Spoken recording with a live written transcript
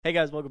Hey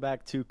guys, welcome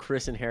back to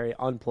Chris and Harry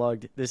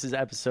Unplugged. This is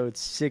episode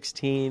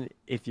 16.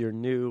 If you're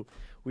new,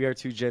 we are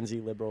two Gen Z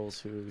liberals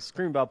who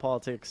scream about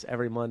politics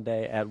every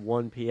Monday at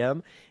 1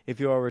 p.m. If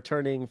you are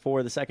returning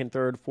for the second,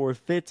 third, fourth,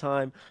 fifth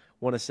time,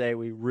 want to say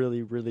we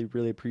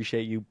really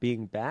appreciate you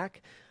being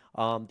back.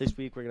 This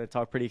week we're going to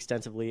talk pretty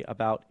extensively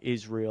about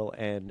Israel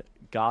and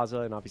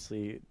Gaza, and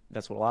obviously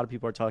that's what a lot of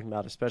people are talking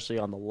about, especially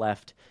on the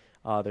left.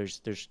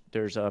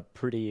 There's a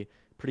pretty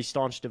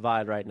staunch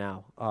divide right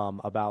now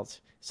about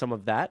some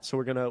of that. So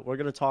we're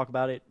gonna talk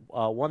about it.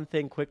 One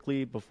thing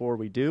quickly before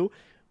we do,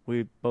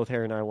 we both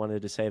Harry and I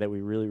wanted to say that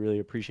we really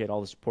appreciate all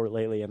the support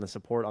lately and the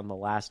support on the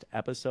last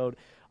episode.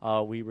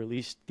 We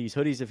released these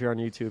hoodies. If you're on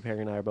YouTube,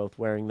 Harry and I are both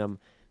wearing them.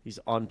 These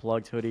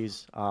unplugged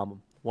hoodies.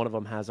 One of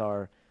them has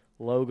our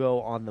logo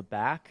on the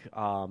back.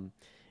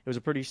 It was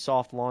a pretty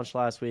soft launch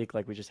last week.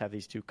 Like, we just have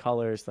these two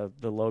colors.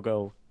 The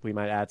logo, we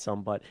might add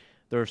some, but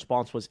the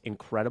response was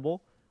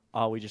incredible.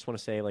 We just want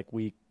to say, like,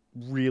 we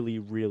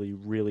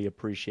really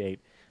appreciate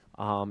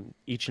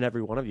each and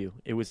every one of you.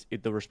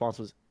 The response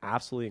was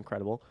absolutely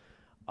incredible.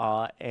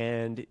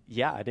 And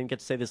yeah, I didn't get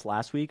to say this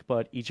last week,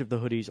 but each of the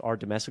hoodies are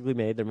domestically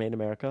made. They're made in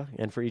America.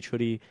 And for each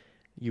hoodie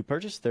you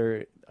purchase,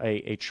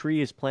 a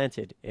tree is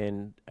planted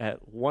in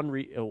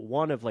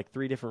one of like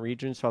three different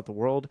regions throughout the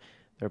world.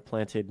 They're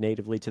planted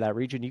natively to that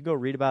region. You can go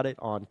read about it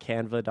on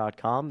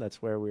canva.com.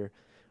 That's where we're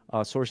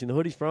sourcing the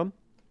hoodies from.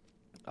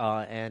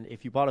 And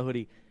if you bought a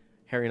hoodie,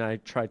 Harry and I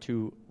tried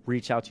to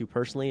reach out to you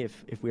personally.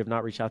 If we have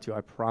not reached out to you,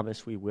 I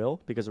promise we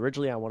will. Because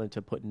originally I wanted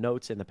to put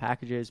notes in the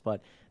packages,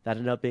 but that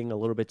ended up being a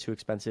little bit too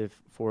expensive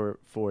for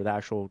the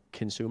actual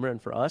consumer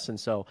and for us. And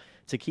so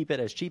to keep it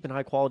as cheap and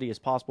high quality as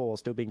possible while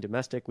still being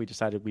domestic, we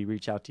decided we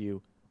reach out to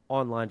you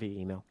online via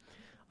email.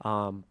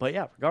 But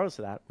yeah, regardless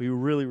of that, we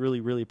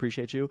really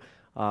appreciate you.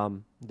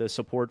 The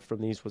support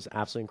from these was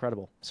absolutely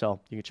incredible.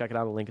 So you can check it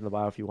out, the link in the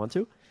bio if you want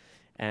to.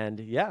 And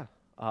yeah.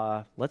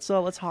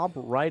 Let's hop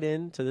right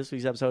into this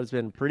week's episode. It's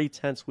been a pretty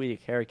tense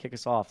week. Harry, kick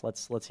us off.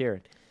 Let's hear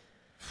it.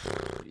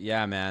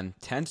 Yeah, man.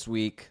 Tense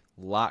week.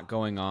 A lot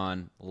going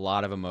on. A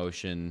lot of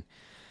emotion.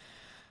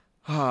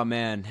 Oh,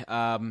 man.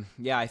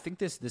 Yeah, I think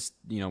this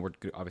we're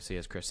obviously,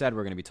 as Chris said,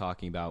 we're going to be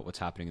talking about what's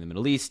happening in the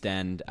Middle East,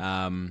 and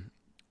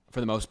for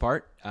the most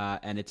part,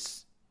 and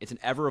it's an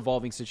ever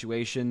evolving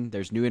situation.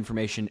 There's new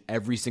information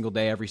every single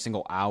day, every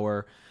single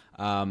hour.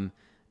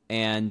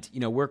 And,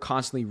 we're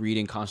constantly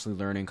reading,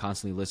 constantly learning,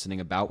 constantly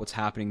listening about what's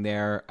happening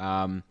there.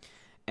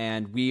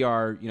 And we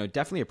are,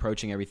 definitely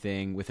approaching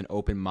everything with an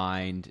open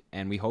mind.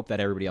 And we hope that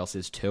everybody else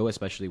is too,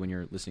 especially when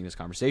you're listening to this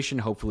conversation.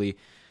 Hopefully,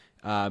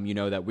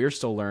 that we're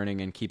still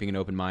learning and keeping an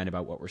open mind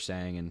about what we're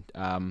saying. And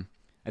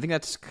I think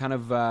that's kind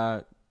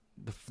of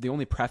the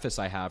only preface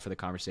I have for the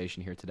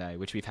conversation here today,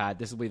 which we've had.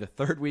 This will be the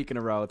third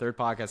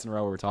podcast in a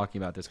row where we're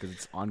talking about this because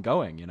it's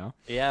ongoing,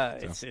 Yeah,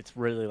 so. It's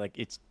really like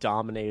it's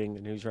dominating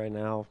the news right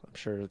now. I'm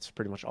sure it's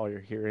pretty much all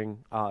you're hearing,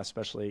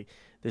 especially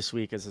this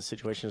week as the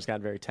situation has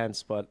gotten very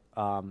tense. But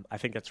I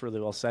think that's really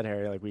well said,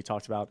 Harry. Like we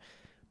talked about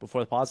before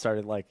the pod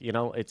started, like,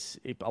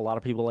 a lot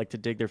of people like to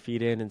dig their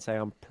feet in and say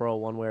I'm pro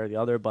one way or the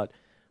other, but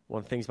one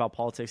of the things about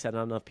politics that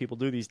not enough people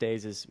do these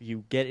days is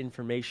you get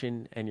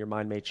information and your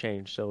mind may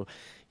change. So,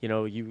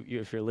 you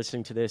if you're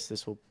listening to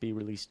this will be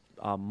released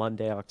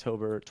Monday,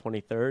 October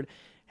 23rd.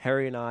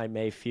 Harry and I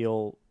may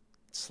feel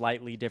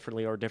slightly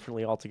differently or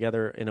differently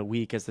altogether in a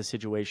week as the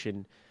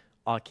situation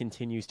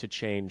continues to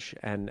change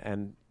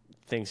and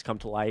things come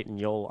to light, and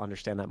you'll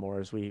understand that more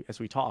as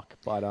we talk.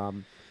 But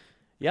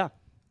yeah.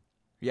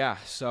 Yeah,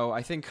 so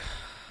I think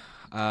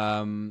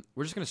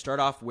we're just going to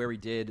start off where we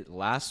did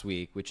last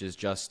week, which is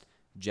just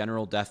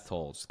general death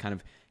tolls, kind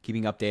of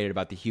keeping updated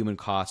about the human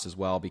cost as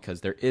well,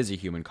 because there is a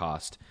human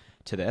cost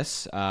to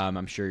this.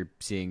 I'm sure you're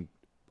seeing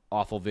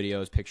awful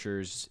videos,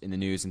 pictures in the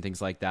news and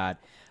things like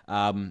that.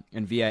 And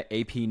via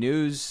AP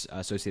News,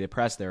 Associated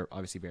Press, they're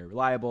obviously very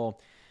reliable.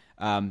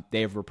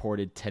 They have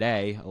reported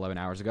today, 11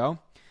 hours ago,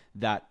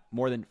 that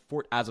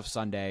as of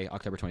Sunday,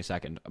 October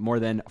 22nd, more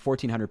than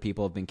 1,400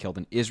 people have been killed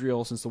in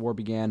Israel since the war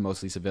began,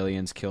 mostly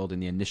civilians killed in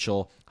the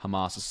initial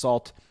Hamas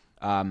assault.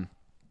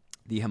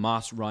 The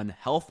Hamas-run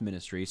health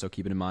ministry, so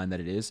keeping in mind that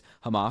it is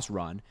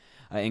Hamas-run,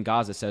 in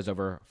Gaza says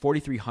over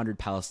 4,300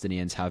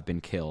 Palestinians have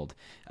been killed.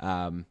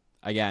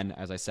 Again,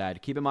 as I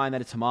said, keep in mind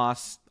that it's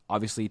Hamas.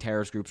 Obviously,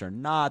 terrorist groups are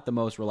not the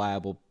most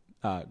reliable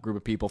group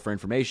of people for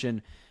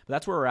information, but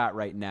that's where we're at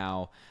right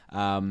now.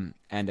 And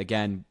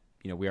again,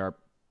 we are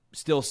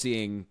still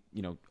seeing,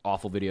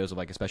 awful videos of,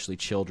 like, especially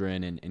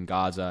children in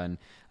Gaza,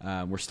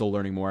 and we're still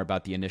learning more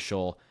about the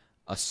initial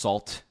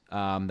assault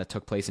that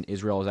took place in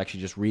Israel. I was actually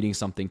just reading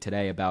something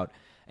today about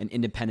an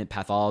independent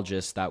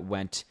pathologist that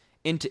went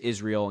into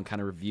Israel and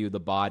kind of reviewed the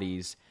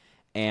bodies.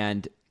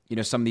 And,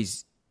 some of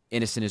these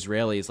innocent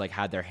Israelis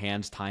had their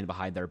hands tied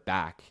behind their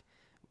back,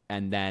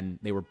 and then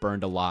they were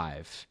burned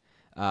alive.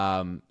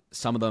 Some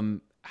of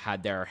them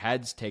had their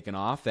heads taken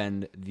off,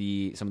 and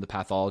some of the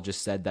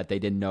pathologists said that they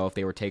didn't know if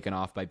they were taken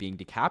off by being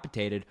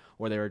decapitated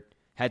or their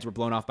heads were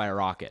blown off by a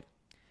rocket.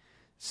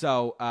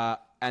 So,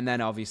 and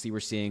then obviously we're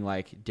seeing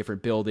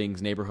different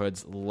buildings,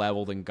 neighborhoods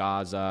leveled in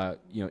Gaza,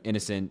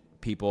 innocent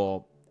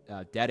people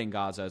dead in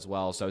Gaza as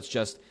well. So it's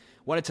just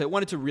wanted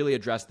to really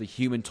address the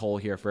human toll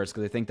here first,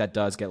 because I think that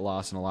does get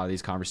lost in a lot of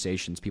these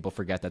conversations. People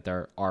forget that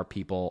there are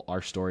people,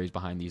 are stories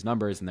behind these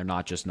numbers, and they're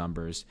not just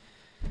numbers.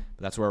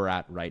 But that's where we're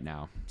at right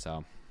now.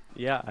 So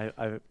yeah,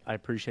 I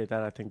appreciate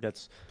that. I think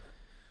that's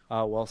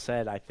well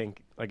said. I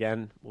think,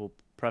 again, we'll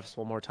preface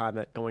one more time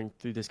that going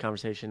through this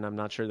conversation, I'm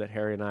not sure that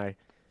Harry and I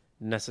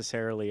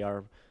necessarily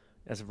are,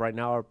 as of right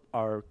now,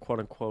 are quote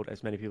unquote,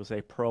 as many people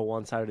say, pro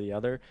one side or the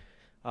other.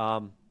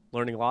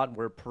 Learning a lot.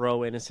 We're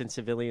pro innocent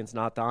civilians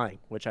not dying,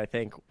 which I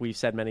think we've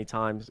said many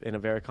times in a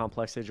very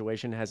complex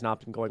situation has not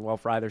been going well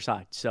for either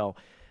side. So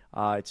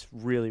it's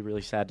really,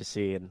 really sad to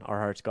see, and our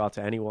hearts go out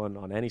to anyone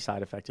on any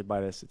side affected by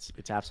this.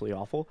 It's absolutely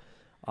awful.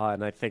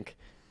 And I think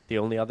the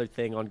only other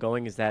thing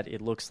ongoing is that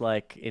it looks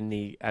like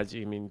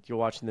you're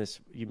watching this,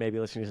 you may be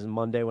listening to this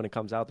Monday when it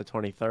comes out, the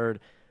 23rd.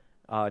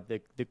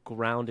 The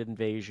ground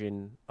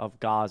invasion of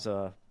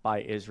Gaza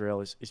by Israel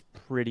is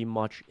pretty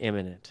much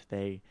imminent.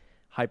 They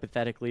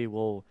hypothetically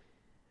will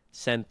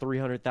send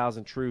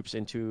 300,000 troops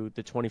into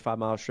the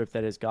 25-mile strip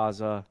that is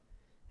Gaza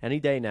any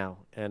day now.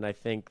 And I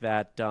think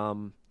that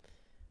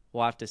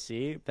we'll have to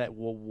see that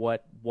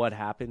what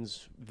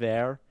happens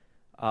there.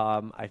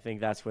 I think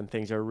that's when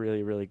things are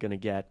really, really going to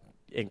get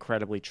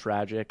incredibly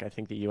tragic. I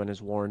think the UN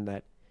has warned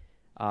that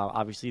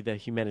obviously the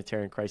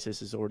humanitarian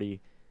crisis is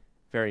already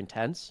very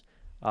intense.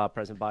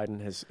 President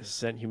Biden has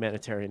sent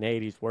humanitarian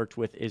aid. He's worked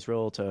with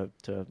Israel to,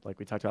 like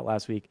we talked about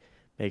last week,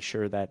 make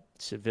sure that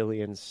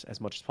civilians, as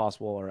much as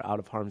possible, are out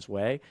of harm's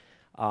way.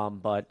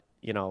 But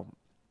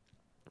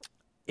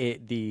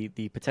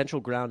the potential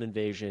ground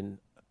invasion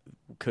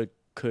could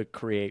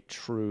create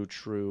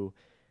true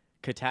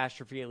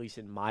catastrophe, at least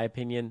in my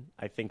opinion.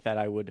 I think that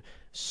I would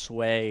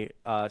sway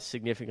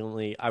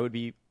significantly.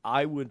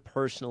 I would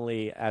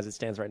personally, as it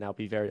stands right now,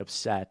 be very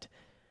upset.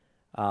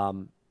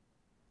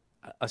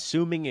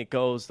 Assuming it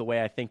goes the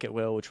way I think it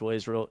will, which will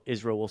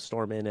Israel will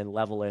storm in and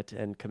level it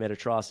and commit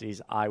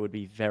atrocities, I would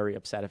be very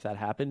upset if that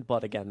happened.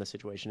 But again, the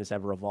situation is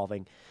ever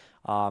evolving,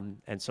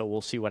 and so we'll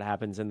see what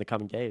happens in the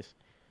coming days.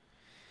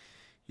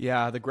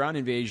 Yeah, the ground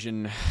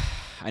invasion.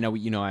 I know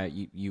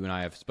you and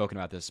I have spoken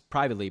about this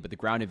privately, but the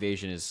ground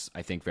invasion is,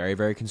 I think, very,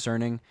 very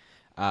concerning.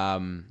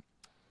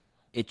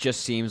 It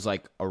just seems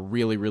like a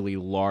really, really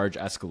large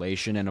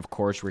escalation, and of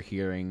course, we're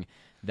hearing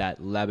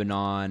that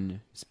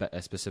Lebanon,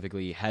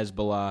 specifically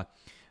Hezbollah,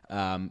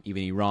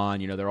 even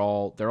Iran, they're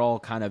all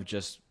kind of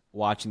just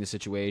watching the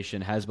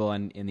situation.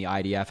 Hezbollah and the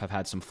IDF have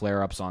had some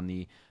flare-ups on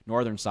the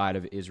northern side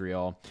of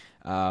Israel.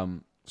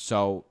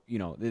 So,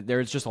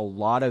 there's just a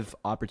lot of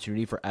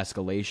opportunity for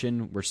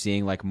escalation. We're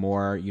seeing like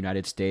more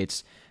United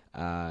States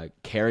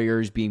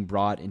carriers being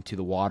brought into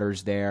the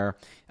waters there,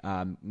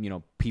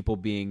 people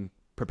being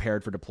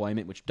prepared for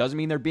deployment, which doesn't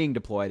mean they're being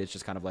deployed. It's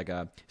just kind of like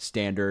a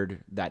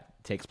standard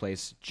that takes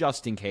place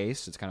just in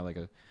case. It's kind of like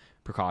a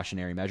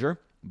precautionary measure.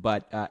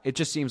 But it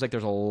just seems like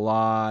there's a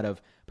lot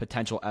of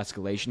potential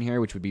escalation here,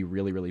 which would be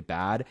really, really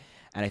bad.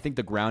 And I think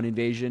the ground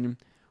invasion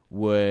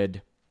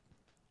would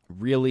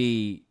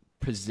really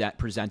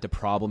present a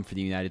problem for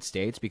the United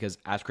States because,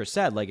 as Chris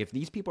said, like if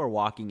these people are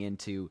walking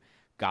into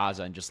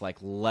Gaza and just like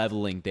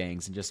leveling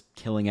things and just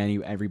killing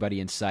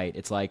everybody in sight,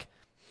 it's like,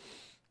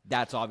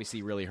 that's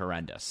obviously really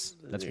horrendous.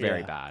 That's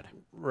very bad.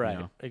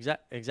 Right.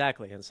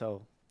 Exactly. And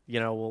so,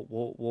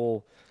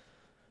 we'll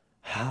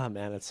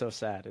man, it's so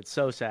sad. It's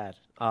so sad.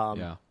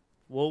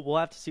 We'll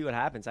have to see what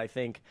happens. I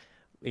think,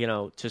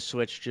 to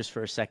switch just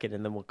for a second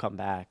and then we'll come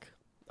back.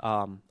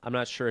 I'm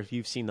not sure if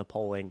you've seen the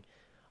polling,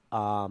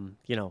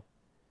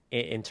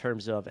 in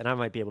terms of, and I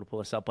might be able to pull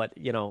this up, but,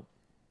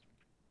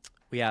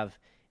 we have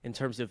in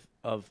terms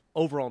of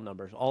overall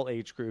numbers, all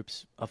age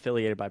groups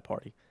affiliated by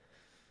party.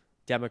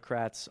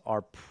 Democrats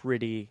are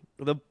pretty.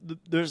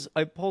 There's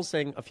a poll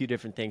saying a few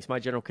different things. My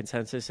general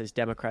consensus is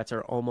Democrats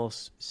are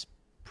almost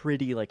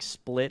pretty like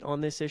split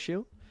on this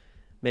issue.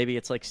 Maybe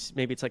it's like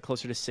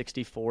closer to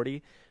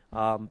 60-40.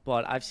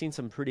 But I've seen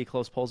some pretty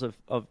close polls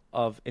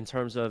of in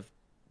terms of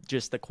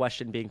just the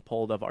question being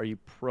polled of, are you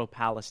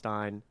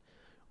pro-Palestine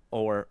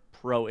or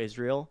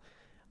pro-Israel,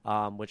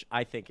 which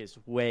I think is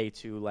way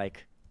too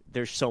like.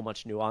 There's so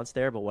much nuance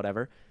there, but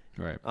whatever.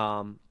 Right.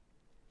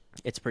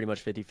 It's pretty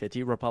much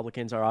 50-50.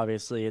 Republicans are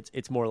obviously,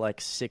 it's more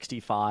like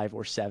 65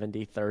 or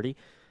 70-30.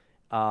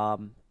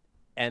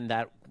 And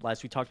that,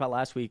 as we talked about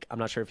last week, I'm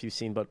not sure if you've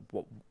seen, but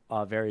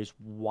varies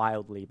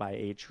wildly by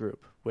age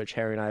group, which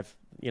Harry and I've,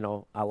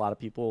 a lot of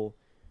people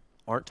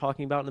aren't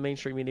talking about in the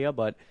mainstream media,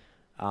 but,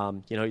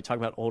 you talk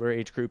about older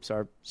age groups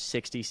are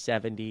 60,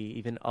 70,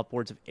 even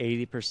upwards of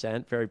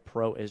 80% very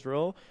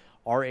pro-Israel.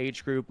 Our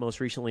age group most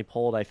recently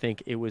polled, I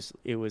think it was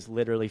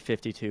literally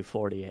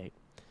 52-48.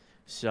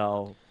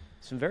 So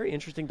some very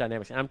interesting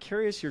dynamics. And I'm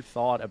curious your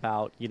thought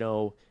about,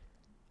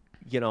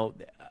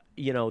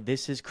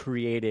 this is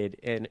created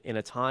in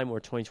a time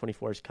where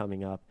 2024 is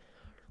coming up.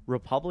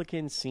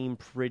 Republicans seem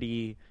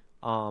pretty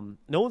no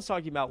one's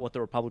talking about what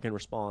the Republican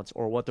response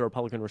or what the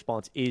Republican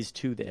response is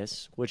to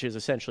this, which is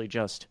essentially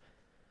just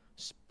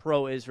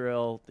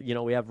pro-Israel.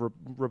 We have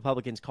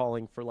Republicans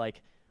calling for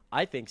like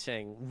I think,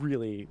 saying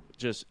really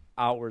just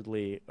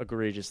outwardly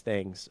egregious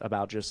things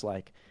about just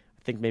like,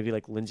 I think maybe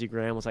like Lindsey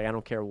Graham was like, I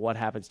don't care what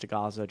happens to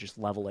Gaza, just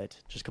level it,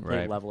 just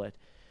completely level it.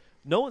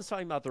 No one's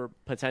talking about the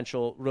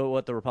potential,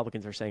 what the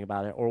Republicans are saying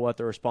about it, or what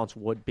the response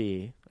would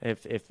be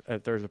if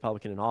there's a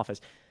Republican in office.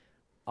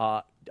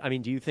 I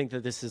mean, do you think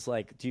that this is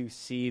like, do you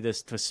see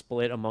this to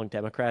split among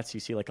Democrats? Do you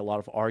see like a lot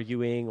of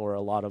arguing, or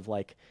a lot of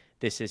like,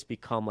 this has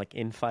become like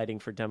infighting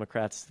for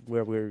Democrats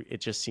where it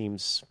just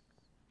seems,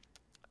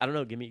 I don't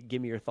know, give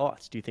me your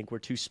thoughts. Do you think we're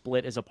too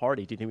split as a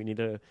party? Do you think we need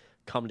to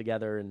come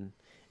together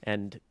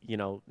and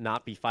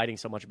not be fighting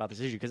so much about this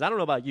issue? Because I don't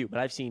know about you, but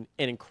I've seen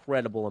an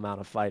incredible amount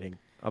of fighting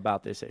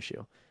about this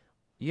issue.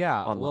 Yeah,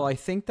 online. well, I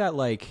think that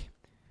like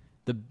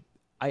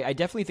I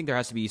definitely think there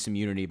has to be some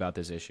unity about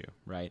this issue,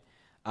 right?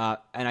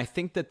 And I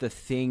think that the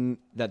thing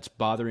that's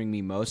bothering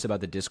me most about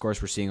the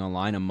discourse we're seeing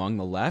online among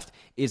the left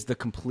is the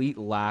complete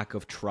lack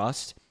of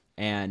trust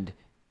and,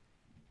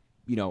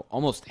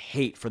 almost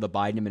hate for the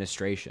Biden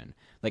administration.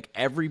 Like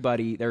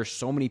everybody, there are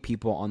so many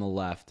people on the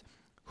left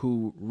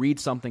who read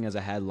something as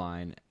a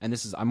headline,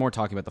 and I'm more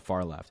talking about the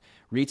far left,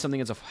 read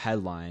something as a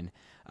headline,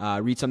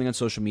 read something on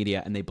social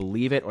media, and they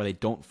believe it or they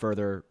don't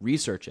further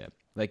research it.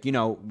 Like,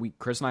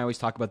 Chris and I always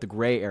talk about the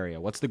gray area.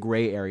 What's the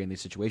gray area in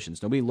these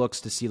situations? Nobody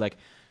looks to see like,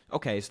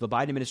 okay, so the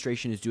Biden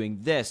administration is doing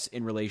this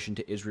in relation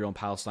to Israel and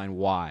Palestine.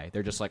 Why?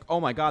 They're just like, oh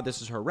my God,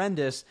 this is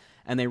horrendous,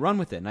 and they run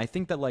with it. And I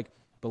think that like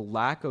the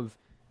lack of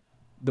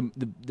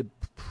the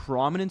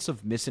prominence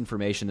of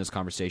misinformation in this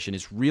conversation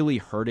is really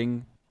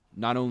hurting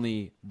not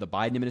only the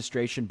Biden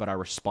administration, but our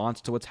response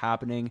to what's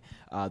happening,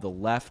 the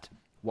left,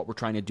 what we're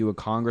trying to do in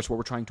Congress, what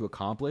we're trying to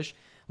accomplish.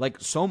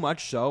 Like, so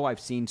much so, I've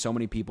seen so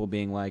many people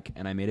being like,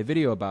 and I made a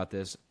video about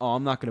this, oh,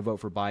 I'm not going to vote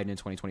for Biden in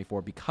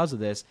 2024 because of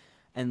this.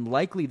 And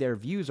likely their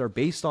views are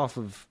based off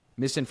of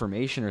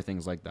misinformation or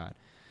things like that.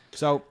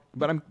 So,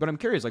 but I'm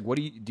curious, like, what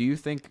do you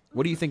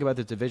think about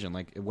this division?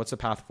 Like, what's the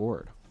path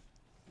forward?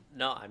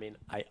 No, I mean,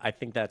 I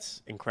think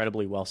that's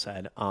incredibly well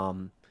said.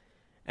 And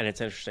it's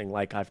interesting,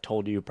 like I've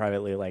told you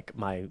privately, like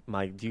my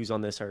views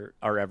on this are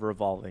ever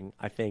evolving.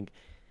 I think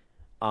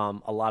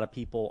a lot of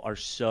people are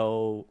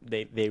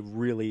they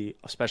really,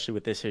 especially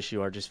with this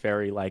issue, are just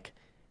very like,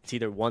 it's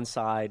either one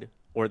side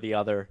or the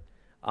other.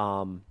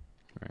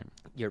 Right.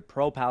 You're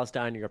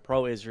pro-Palestine, you're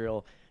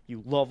pro-Israel,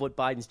 you love what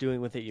Biden's doing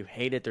with it, you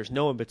hate it, there's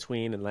no in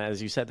between, and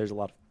as you said, there's a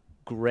lot of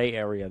gray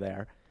area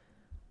there.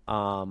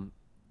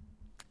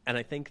 And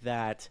I think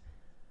that,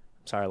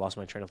 sorry, I lost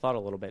my train of thought a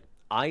little bit.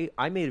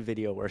 I made a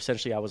video where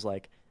essentially I was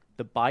like,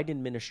 the Biden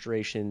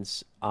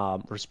administration's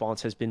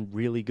response has been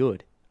really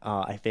good.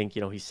 I think,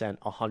 he sent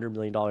 $100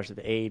 million of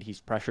aid.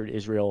 He's pressured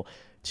Israel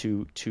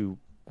to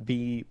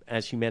be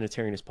as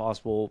humanitarian as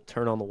possible,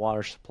 turn on the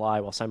water supply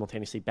while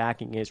simultaneously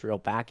backing Israel,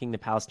 backing the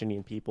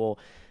Palestinian people,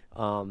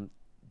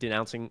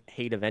 denouncing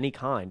hate of any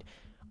kind.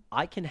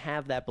 I can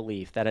have that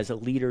belief that as a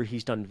leader,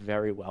 he's done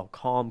very well,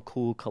 calm,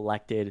 cool,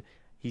 collected.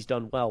 He's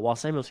done well, while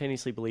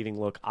simultaneously believing,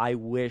 look, I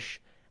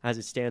wish, as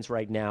it stands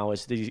right now,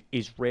 as the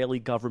Israeli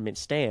government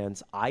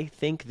stands, I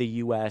think the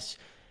U.S.,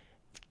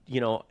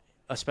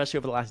 especially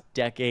over the last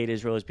decade,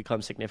 Israel has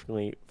become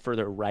significantly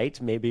further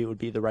right. Maybe it would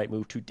be the right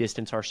move to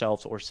distance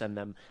ourselves or send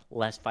them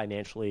less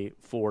financially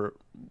for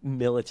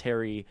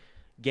military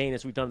gain,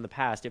 as we've done in the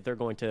past, if they're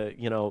going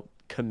to,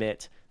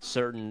 commit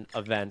certain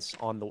events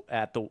on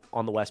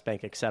the West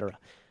Bank, etc.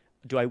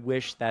 Do I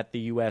wish that the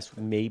U.S.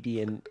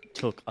 maybe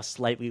took a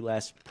slightly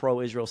less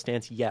pro-Israel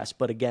stance? Yes.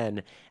 But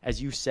again,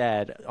 as you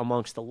said,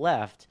 amongst the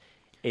left,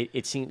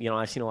 it seems,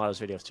 I've seen a lot of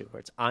those videos too, where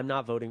it's, I'm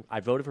not voting.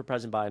 I voted for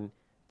President Biden.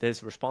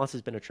 This response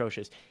has been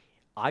atrocious.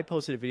 I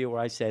posted a video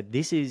where I said,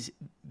 this is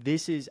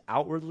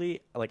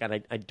outwardly, like,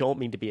 and I don't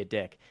mean to be a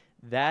dick,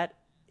 that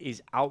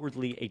is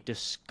outwardly a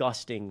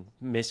disgusting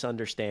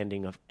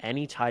misunderstanding of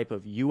any type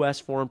of U.S.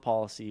 foreign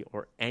policy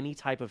or any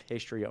type of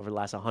history over the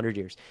last 100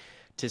 years.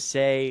 To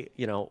say,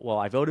 well,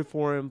 I voted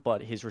for him,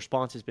 but his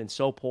response has been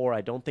so poor,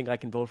 I don't think I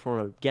can vote for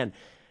him again.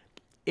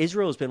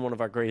 Israel has been one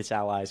of our greatest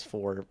allies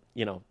for,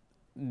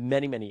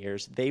 many, many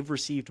years. They've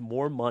received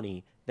more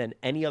money than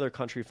any other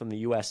country from the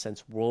U.S.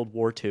 since World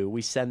War II.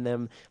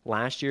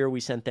 Last year,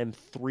 we sent them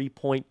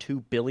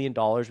 $3.2 billion.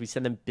 We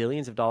send them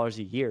billions of dollars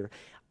a year.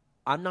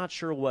 I'm not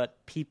sure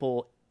what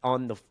people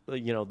on the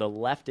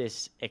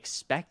leftists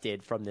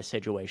expected from this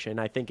situation.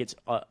 I think it's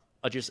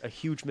just a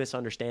huge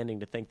misunderstanding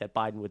to think that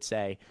Biden would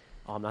say,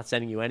 oh, I'm not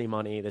sending you any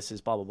money, this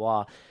is blah,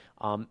 blah,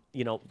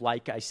 blah.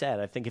 Like I said,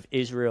 I think if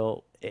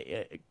Israel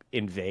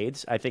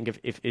invades, I think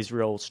if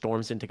Israel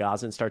storms into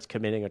Gaza and starts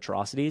committing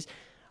atrocities,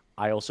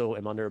 I also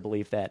am under a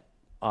belief that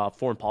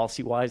foreign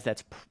policy-wise,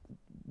 that's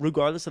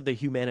regardless of the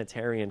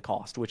humanitarian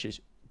cost, which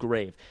is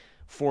grave,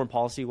 foreign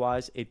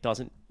policy-wise, it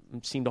doesn't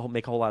seem to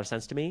make a whole lot of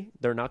sense to me.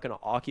 They're not going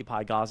to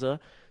occupy Gaza,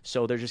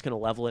 so they're just going to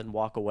level it and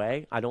walk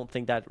away. I don't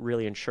think that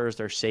really ensures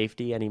their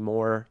safety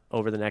anymore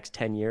over the next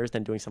 10 years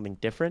than doing something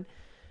different.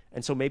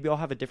 And so maybe I'll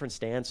have a different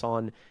stance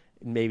on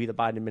maybe the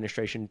Biden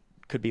administration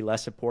could be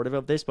less supportive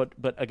of this. But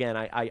again,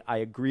 I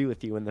agree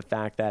with you in the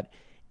fact that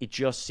it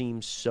just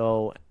seems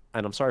so,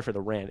 and I'm sorry for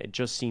the rant, it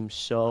just seems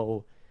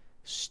so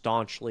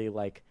staunchly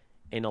like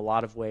in a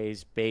lot of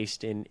ways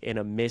based in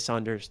a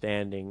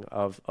misunderstanding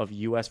of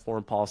U.S.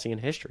 foreign policy and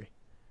history.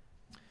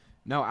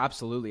 No,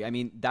 absolutely. I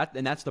mean,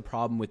 that's the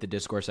problem with the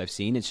discourse I've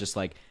seen. It's just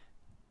like,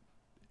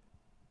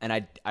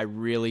 and I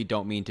really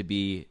don't mean to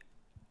be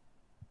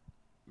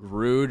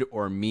rude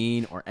or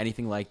mean or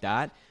anything like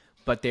that,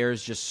 but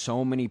there's just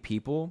so many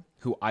people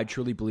who I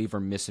truly believe are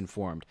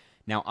misinformed.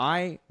 Now,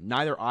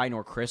 neither I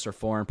nor Chris are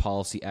foreign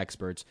policy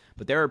experts,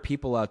 but there are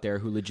people out there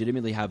who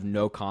legitimately have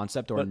no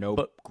concept or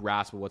no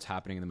grasp of what's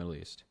happening in the Middle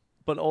East.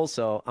 But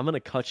also, I'm going to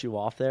cut you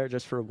off there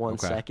just for one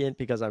second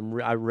because I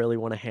really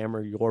want to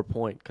hammer your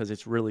point because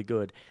it's really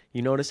good.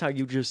 You notice how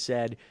you just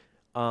said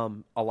a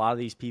lot of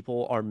these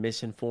people are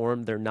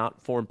misinformed. They're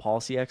not foreign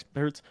policy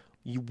experts.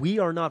 We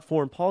are not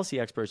foreign policy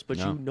experts, but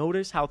you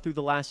notice how through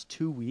the last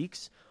 2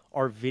 weeks,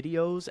 our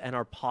videos and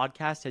our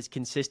podcast has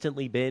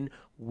consistently been,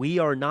 we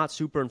are not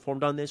super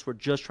informed on this. We're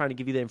just trying to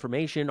give you the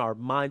information. Our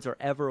minds are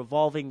ever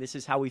evolving. This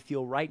is how we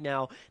feel right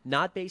now,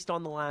 not based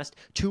on the last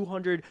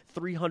 200,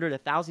 300,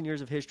 1,000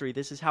 years of history.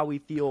 This is how we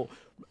feel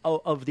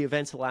of the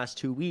events of the last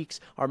 2 weeks.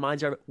 Our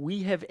minds are,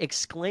 we have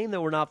exclaimed that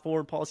we're not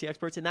foreign policy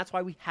experts, and that's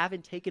why we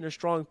haven't taken a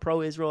strong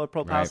pro-Israel or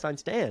pro-Palestine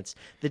stance.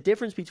 The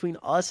difference between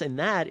us and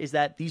that is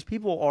that these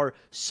people are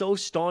so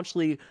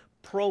staunchly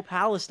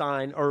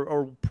pro-Palestine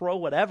or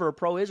pro-whatever,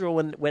 pro-Israel,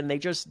 when they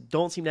just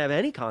don't seem to have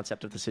any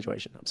concept of the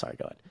situation. I'm sorry,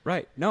 go ahead.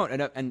 Right. No,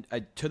 and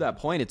to that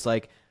point, it's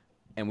like,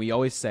 and we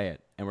always say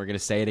it, and we're going to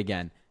say it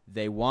again,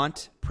 they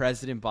want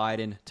President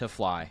Biden to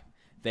fly.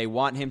 They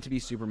want him to be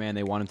Superman.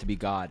 They want him to be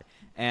God.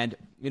 And,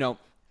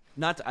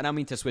 I don't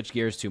mean to switch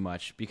gears too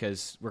much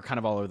because we're kind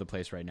of all over the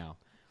place right now.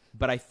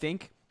 But I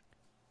think,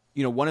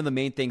 one of the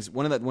main things,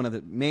 one of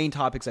the main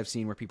topics I've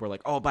seen where people are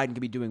like, oh, Biden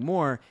could be doing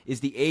more is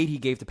the aid he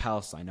gave to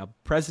Palestine. Now,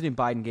 President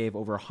Biden gave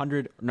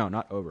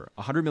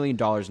 $100 million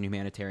in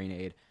humanitarian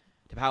aid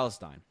to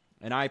Palestine.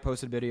 And I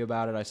posted a video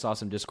about it. I saw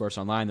some discourse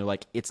online. They're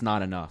like, it's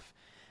not enough.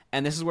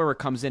 And this is where it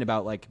comes in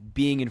about like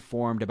being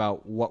informed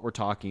about what we're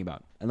talking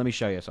about. And let me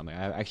show you something.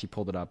 I actually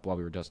pulled it up while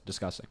we were just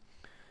discussing.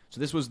 So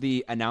this was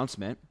the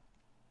announcement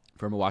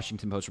from a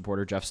Washington Post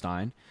reporter, Jeff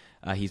Stein.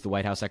 He's the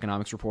White House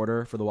economics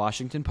reporter for the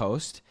Washington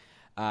Post.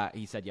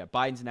 He said,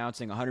 Biden's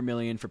announcing $100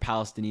 million for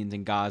Palestinians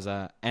in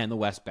Gaza and the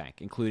West Bank,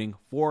 including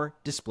 4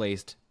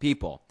 displaced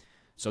people.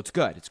 So it's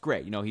good. It's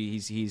great.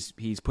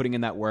 He's putting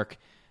in that work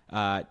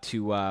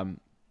to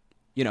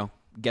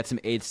get some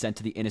aid sent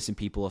to the innocent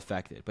people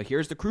affected. But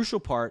here's the crucial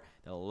part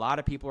that a lot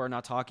of people are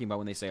not talking about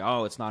when they say,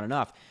 oh, it's not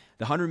enough.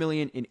 The $100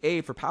 million in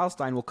aid for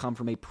Palestine will come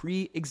from a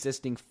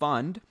pre-existing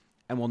fund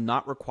and will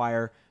not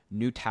require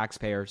new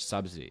taxpayer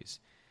subsidies.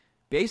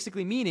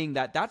 Basically meaning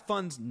that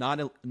fund's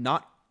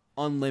not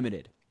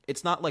unlimited.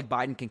 It's not like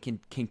Biden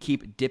can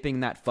keep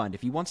dipping that fund.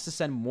 If he wants to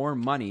send more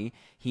money,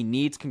 he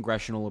needs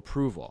congressional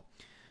approval.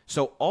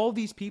 So all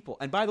these people,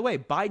 and by the way,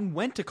 Biden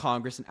went to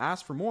Congress and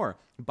asked for more.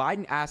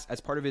 Biden asked, as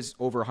part of his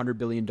over $100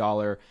 billion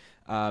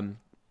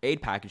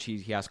aid package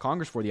he asked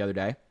Congress for the other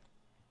day,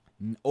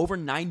 over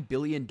 $9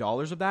 billion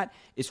of that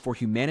is for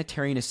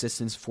humanitarian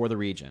assistance for the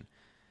region.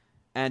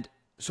 And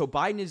so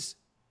Biden is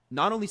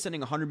not only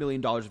sending $100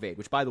 million of aid,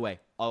 which, by the way,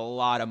 a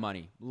lot of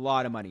money.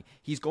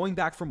 He's going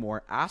back for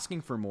more,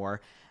 asking for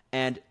more,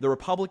 and the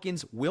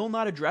Republicans will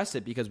not address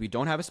it because we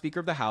don't have a Speaker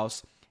of the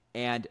House,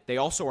 and they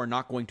also are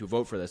not going to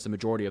vote for this. The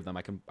majority of them,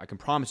 I can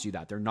promise you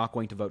that. They're not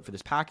going to vote for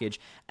this package.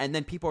 And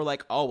then people are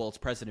like, oh, well, it's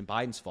President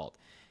Biden's fault.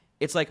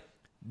 It's like,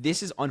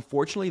 this is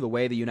unfortunately the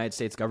way the United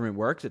States government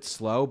works. It's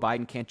slow.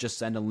 Biden can't just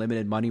send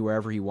unlimited money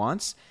wherever he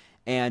wants.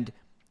 And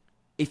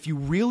if you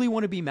really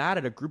want to be mad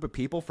at a group of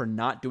people for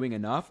not doing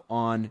enough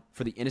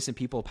for the innocent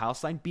people of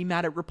Palestine, be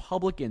mad at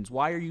Republicans.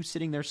 Why are you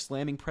sitting there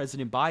slamming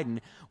President Biden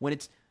when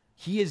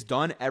he has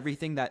done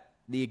everything that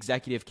the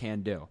executive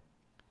can do?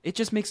 It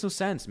just makes no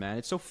sense, man.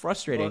 It's so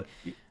frustrating.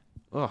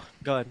 Go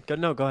ahead.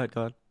 No, go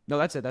ahead. No,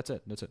 that's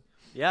it.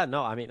 Yeah,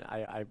 no, I mean,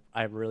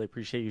 I really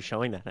appreciate you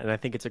showing that, and I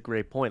think it's a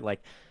great point.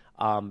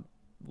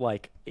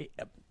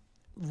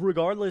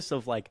 Regardless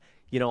of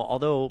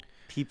although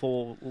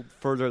people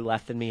further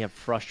left than me have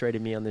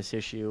frustrated me on this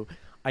issue,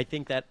 I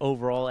think that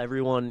overall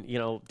everyone,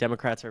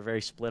 Democrats are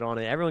very split on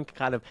it. Everyone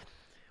kind of,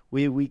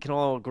 we can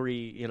all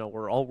agree,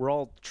 we're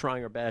all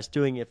trying our best,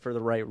 doing it for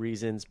the right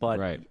reasons. But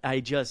right.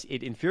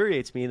 It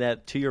infuriates me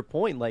that, to your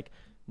point,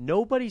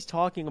 nobody's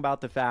talking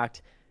about the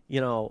fact,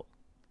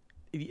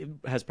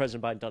 has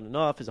President Biden done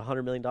enough? Is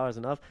 $100 million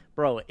enough?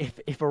 Bro,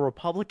 if a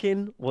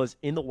Republican was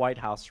in the White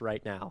House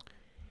right now,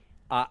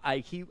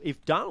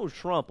 if Donald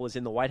Trump was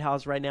in the White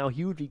House right now,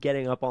 he would be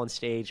getting up on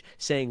stage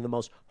saying the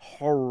most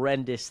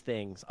horrendous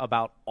things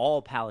about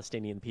all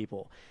Palestinian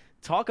people.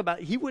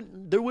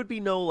 There would be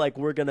no,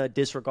 we're going to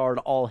disregard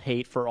all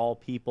hate for all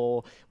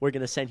people. We're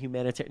going to send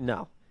humanitarian.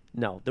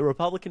 No. The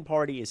Republican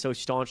Party is so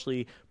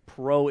staunchly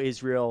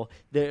pro-Israel.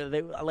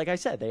 They like I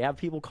said, they have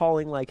people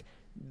calling,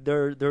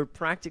 they're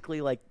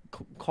practically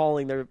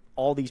calling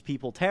all these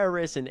people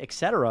terrorists and et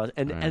cetera.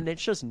 And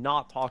it's just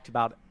not talked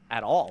about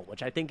at all,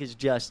 which I think is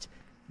just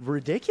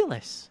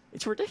ridiculous.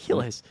 It's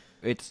ridiculous.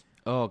 It's,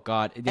 oh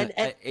God.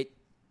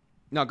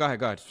 No, go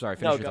ahead. Sorry,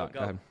 finish your thought. Go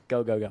ahead.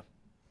 Go.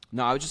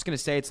 No, I was just going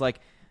to say it's like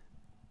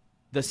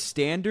the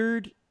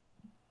standard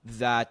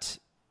that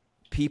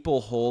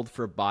people hold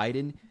for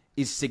Biden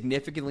is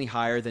significantly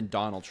higher than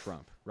Donald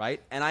Trump,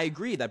 right? And I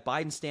agree that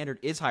Biden's standard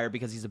is higher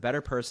because he's a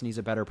better person, he's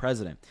a better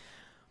president.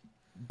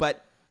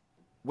 But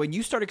when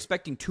you start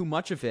expecting too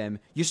much of him,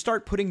 you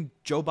start putting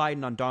Joe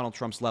Biden on Donald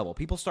Trump's level.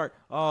 People start,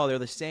 oh, they're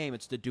the same.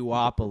 It's the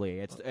duopoly.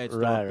 It's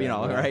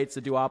right? It's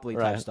the duopoly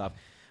type stuff.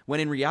 When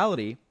in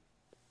reality,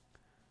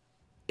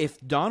 if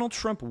Donald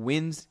Trump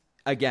wins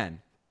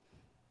again,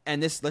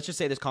 and let's just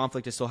say this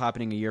conflict is still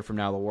happening a year from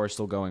now, the war is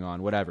still going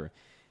on, whatever.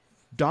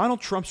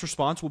 Donald Trump's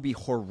response will be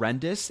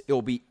horrendous, it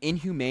will be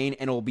inhumane,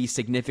 and it will be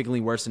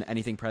significantly worse than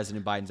anything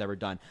President Biden's ever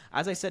done.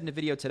 As I said in a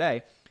video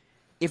today,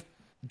 if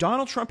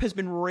Donald Trump has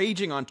been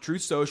raging on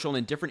Truth Social and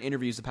in different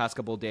interviews the past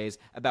couple of days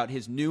about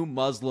his new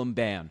Muslim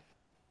ban.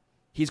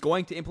 He's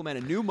going to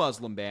implement a new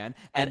Muslim ban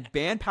and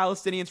ban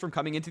Palestinians from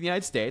coming into the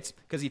United States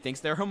because he thinks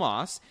they're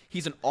Hamas.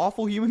 He's an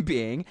awful human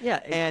being. Yeah,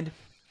 and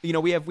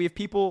we have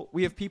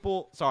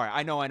people. Sorry,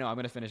 I know. I'm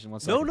going to finish in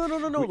 1 second.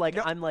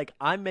 No.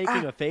 I'm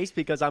making a face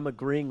because I'm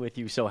agreeing with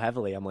you so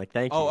heavily. I'm like,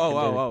 thank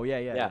you.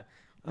 Yeah.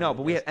 No,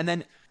 but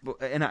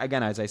and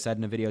again, as I said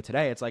in a video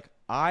today, it's like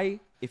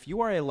if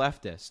you are a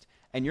leftist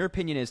and your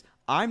opinion is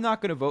I'm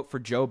not going to vote for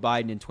Joe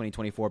Biden in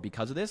 2024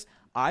 because of this,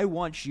 I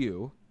want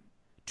you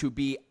to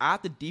be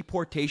at the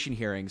deportation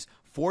hearings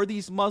for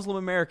these Muslim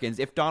Americans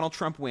if Donald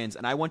Trump wins,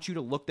 and I want you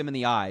to look them in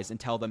the eyes and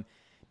tell them,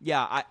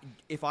 yeah,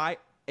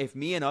 if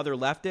me and other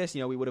leftists,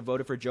 we would have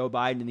voted for Joe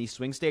Biden in these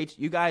swing states,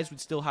 you guys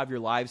would still have your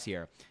lives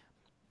here.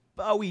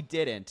 But we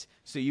didn't,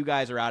 so you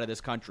guys are out of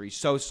this country.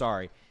 So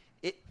sorry.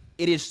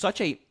 It's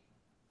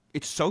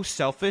so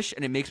selfish,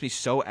 and it makes me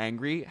so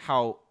angry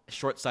how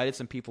short-sighted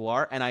some people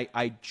are, and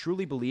I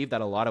truly believe that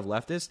a lot of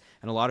leftists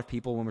and a lot of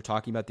people, when we're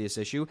talking about this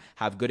issue,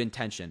 have good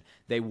intention.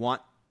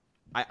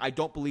 I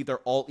don't believe they're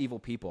all evil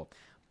people,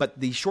 but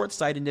the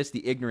short-sightedness,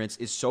 the ignorance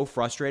is so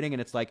frustrating,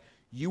 and it's like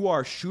you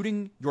are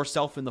shooting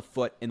yourself in the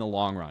foot in the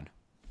long run.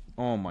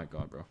 Oh my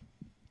God, bro.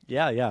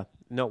 Yeah.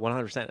 No,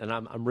 100%. And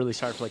I'm really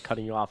sorry for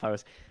cutting you off. I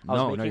was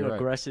making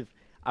aggressive.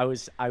 Right.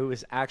 I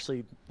was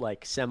actually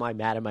semi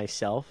mad at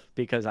myself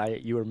because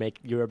you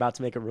were about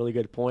to make a really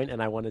good point,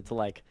 and I wanted to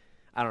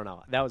I don't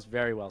know. That was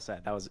very well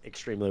said. That was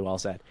extremely well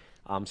said.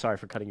 I'm sorry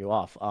for cutting you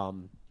off.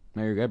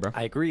 No, you're good, bro.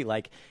 I agree.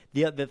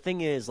 The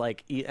thing is,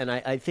 and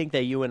I think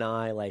that you and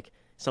I,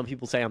 some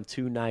people say I'm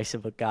too nice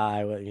of a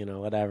guy,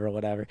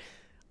 whatever.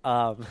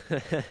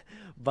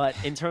 But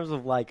in terms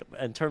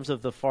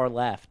of the far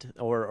left,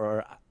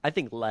 or I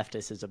think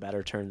leftist is a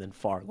better term than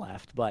far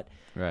left. But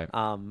right.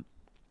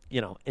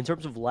 In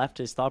terms of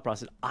leftist thought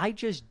process, I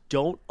just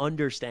don't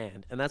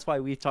understand, and that's why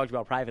we've talked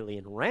about privately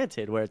and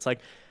ranted, where it's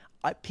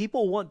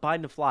people want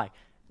Biden to fly.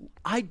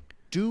 I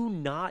do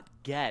not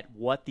get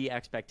what the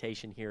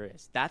expectation here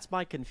is. That's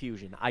my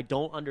confusion. I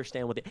don't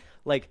understand what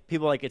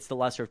people are it's the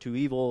lesser of two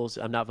evils.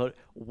 I'm not voting.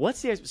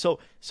 What's the so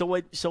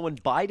when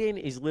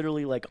Biden is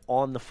literally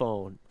on the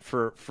phone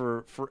for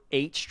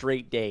 8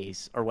 straight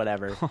days or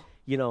whatever,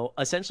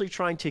 essentially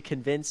trying to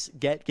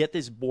get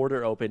this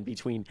border open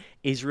between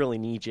Israel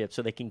and Egypt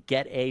so they can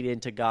get aid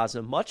into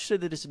Gaza, much to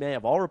the dismay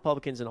of all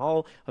Republicans and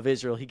all of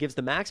Israel. He gives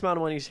the max amount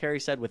of money, as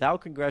Harry said,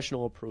 without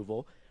congressional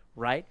approval,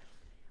 right?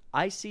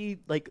 I see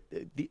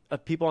the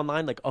people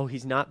online oh,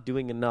 he's not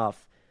doing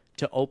enough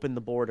to open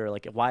the border.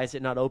 Why is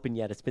it not open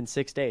yet? It's been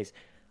 6 days.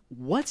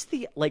 What's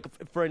the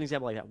for an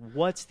example like that?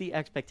 What's the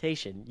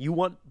expectation? You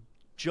want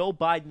Joe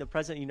Biden, the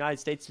president of the United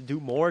States, to do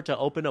more to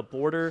open a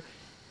border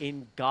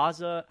in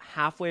Gaza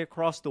halfway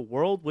across the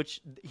world, which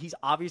he's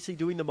obviously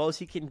doing the most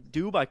he can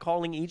do by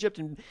calling Egypt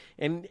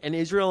and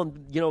Israel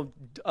and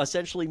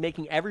essentially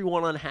making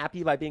everyone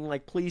unhappy by being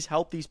please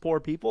help these poor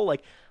people.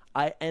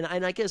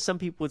 I guess some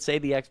people would say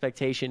the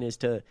expectation is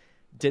to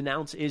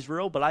denounce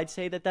Israel, but I'd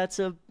say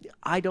that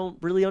I don't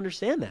really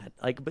understand that.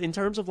 In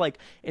terms of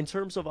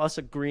us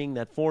agreeing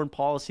that foreign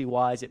policy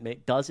wise,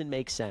 doesn't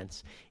make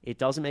sense. It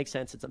doesn't make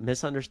sense. It's a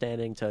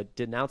misunderstanding to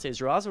denounce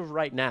Israel. As of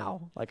right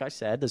now, like I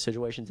said, the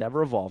situation's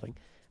ever evolving.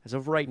 As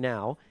of right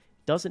now,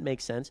 doesn't make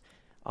sense,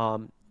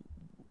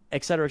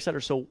 et cetera, et cetera.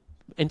 So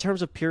in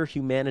terms of pure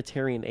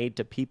humanitarian aid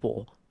to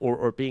people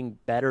or being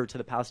better to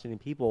the Palestinian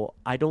people,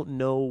 I don't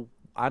know.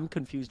 I'm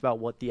confused about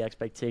what the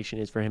expectation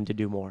is for him to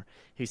do more.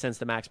 He sends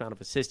the max amount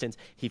of assistance.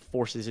 He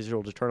forces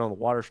Israel to turn on the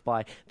water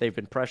supply. They've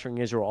been pressuring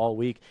Israel all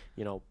week.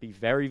 Be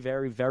very,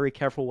 very, very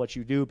careful what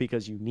you do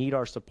because you need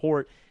our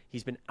support.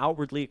 He's been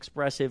outwardly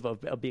expressive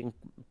of being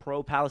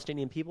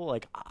pro-Palestinian people.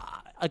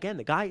 Again,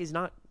 the guy he's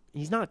not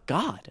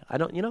God. I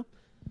don't,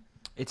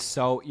 It's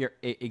so,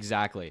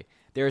 exactly.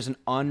 There's an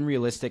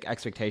unrealistic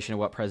expectation of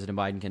what President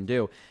Biden can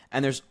do.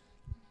 And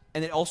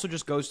it also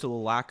just goes to the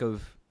lack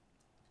of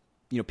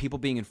people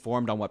being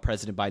informed on what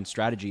President Biden's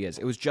strategy is.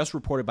 It was just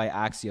reported by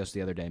Axios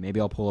the other day.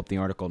 Maybe I'll pull up the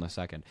article in a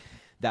second.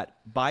 That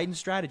Biden's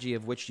strategy,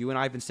 of which you and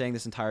I have been saying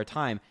this entire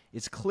time,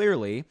 is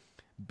clearly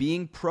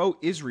being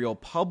pro-Israel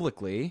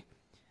publicly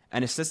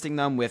and assisting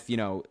them with,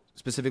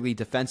 specifically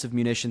defensive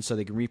munitions so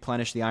they can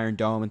replenish the Iron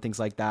Dome and things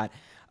like that,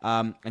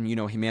 and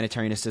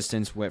humanitarian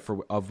assistance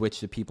of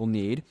which the people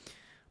need.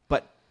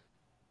 But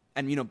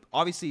and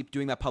obviously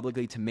doing that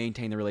publicly to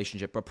maintain the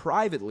relationship, but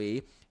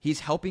privately, he's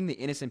helping the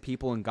innocent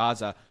people in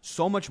Gaza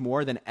so much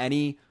more than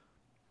any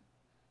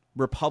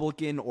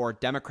Republican or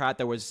Democrat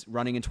that was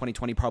running in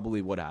 2020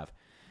 probably would have.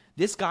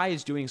 This guy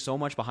is doing so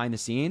much behind the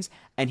scenes,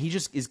 and he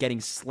just is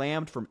getting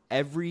slammed from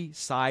every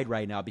side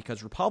right now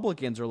because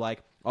Republicans are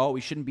like, oh,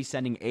 we shouldn't be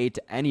sending aid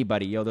to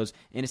anybody. Those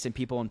innocent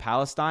people in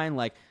Palestine,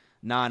 like,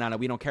 no,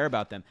 we don't care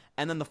about them.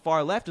 And then the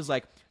far left is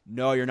like,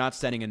 no, you're not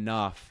sending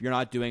enough. You're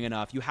not doing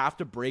enough. You have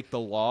to break the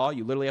law.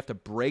 You literally have to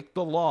break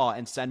the law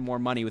and send more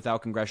money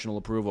without congressional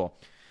approval.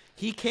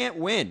 He can't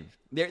win.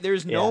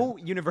 There's no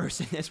universe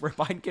in this where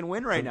Biden can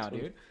win right now,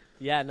 dude.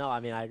 Yeah, no, I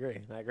mean, I agree.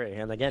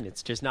 And again,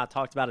 it's just not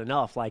talked about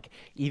enough. Like,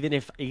 even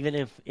if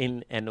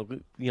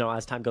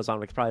as time goes on,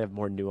 we could probably have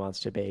more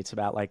nuanced debates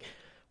about like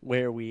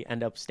where we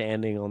end up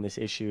standing on this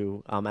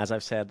issue. As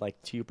I've said,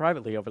 like to you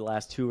privately over the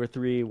last 2 or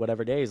 3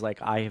 whatever days,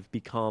 like I have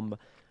become,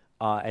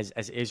 as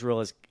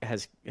Israel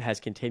has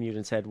continued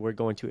and said we're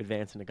going to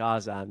advance into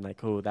Gaza. I'm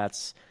like,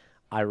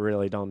 I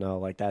really don't know.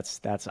 Like that's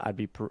I'd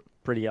be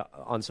pretty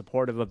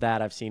unsupportive of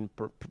that. I've seen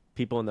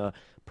people in the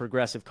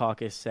Progressive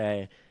Caucus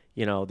say,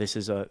 this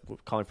is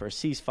calling for a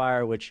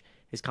ceasefire, which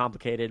is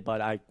complicated,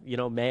 but I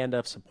may end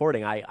up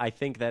supporting. I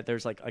think that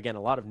there's again,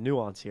 a lot of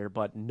nuance here,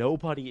 but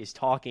nobody is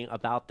talking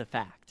about the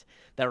fact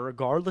that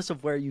regardless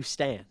of where you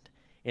stand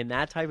in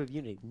that type of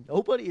unity,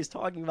 nobody is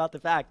talking about the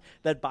fact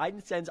that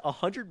Biden sends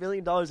 $100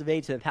 million of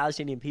aid to the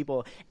Palestinian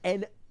people,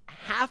 and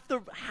half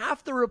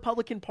the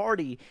Republican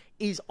Party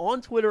is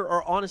on Twitter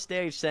or on a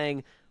stage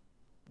saying,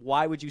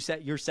 why would you say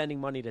you're sending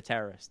money to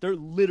terrorists? They're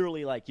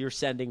literally like, you're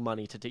sending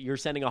money you're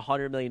sending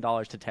 $100 million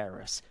to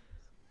terrorists.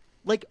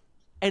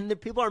 And the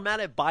people are mad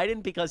at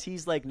Biden because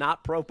he's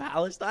not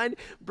pro-Palestine.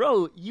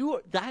 Bro,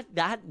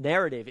 that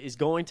narrative is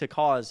going to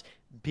cause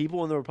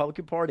people in the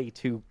Republican Party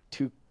to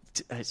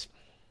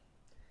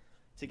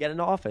get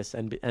into office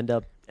and end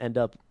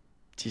up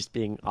just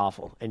being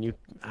awful. And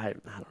I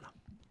don't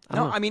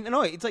know. I mean,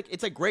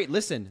 it's like great.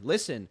 Listen.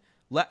 This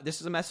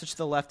is a message to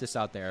the leftists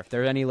out there, if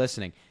there's any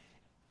listening.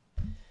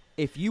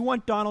 If you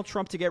want Donald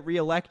Trump to get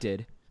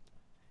reelected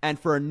and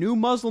for a new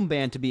Muslim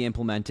ban to be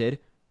implemented,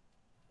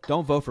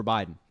 don't vote for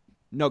Biden.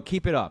 No,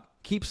 keep it up.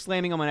 Keep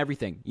slamming him on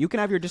everything. You can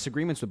have your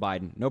disagreements with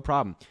Biden, no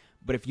problem.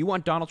 But if you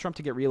want Donald Trump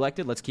to get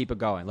reelected, let's keep it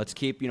going. Let's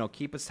keep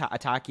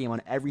attacking him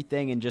on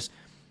everything and just,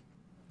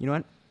 you know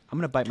what? I'm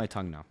going to bite my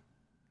tongue now.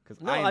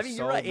 Because I'm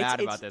so right.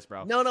 mad about this,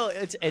 bro. No,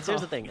 here's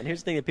the thing. And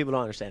here's the thing that people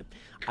don't understand.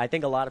 I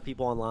think a lot of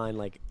people online,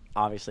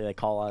 obviously they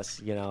call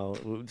us,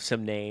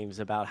 some names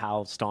about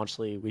how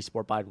staunchly we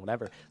support Biden,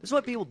 whatever. This is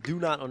what people do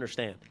not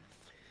understand.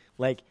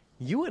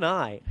 You and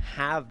I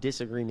have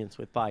disagreements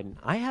with Biden.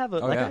 I have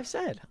I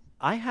said,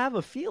 I have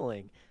a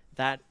feeling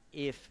that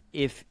if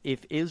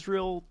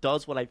Israel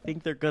does what I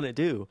think they're going to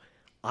do,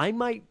 I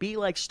might be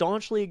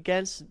staunchly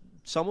against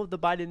some of the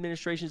Biden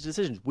administration's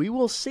decisions. We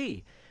will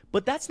see.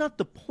 But that's not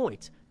the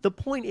point. The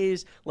point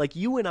is,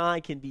 you and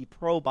I can be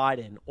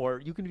pro-Biden, or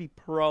you can be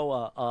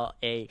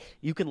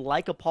you can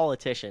like a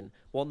politician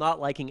while not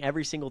liking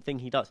every single thing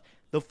he does.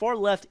 The far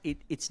left,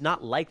 it's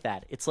not like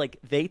that. It's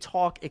they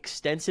talk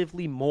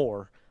extensively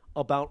more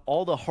about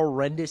all the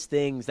horrendous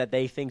things that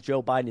they think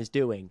Joe Biden is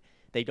doing.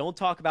 They don't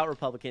talk about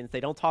Republicans.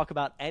 They don't talk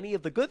about any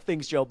of the good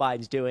things Joe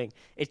Biden's doing.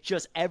 It's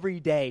just every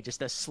day,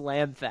 just a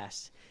slam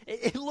fest.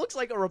 It looks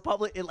like a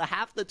Republican.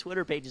 Half the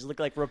Twitter pages look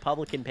like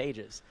Republican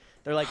pages.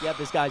 They're like, yeah,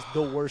 this guy's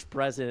the worst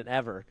president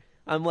ever.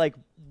 I'm like,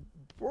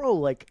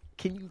 bro,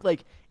 can you,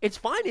 it's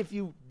fine if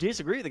you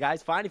disagree with the guy.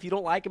 It's fine if you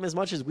don't like him as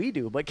much as we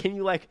do. But can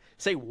you,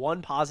 say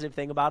one positive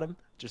thing about him?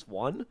 Just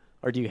one?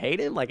 Or do you hate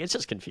him? It's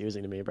just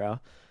confusing to me, bro.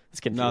 It's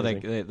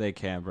confusing. No, they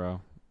can't, bro.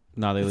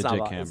 No, they legit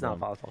can't, It's bro. not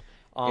possible.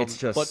 It's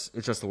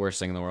just the worst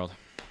thing in the world.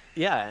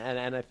 Yeah,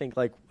 and I think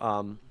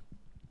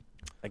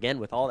again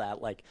with all that,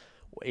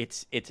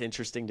 it's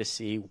interesting to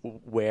see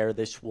where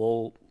this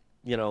will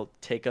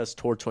take us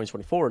toward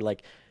 2024.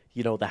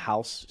 The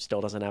House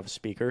still doesn't have a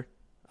speaker.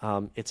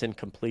 It's in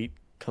complete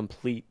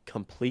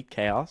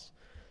chaos.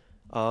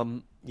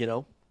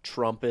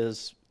 Trump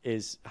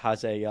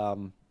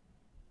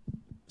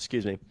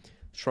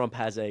Trump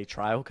has a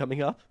trial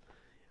coming up.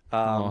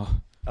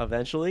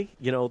 Eventually,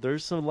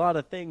 there's a lot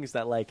of things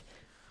that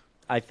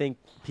I think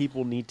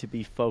people need to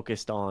be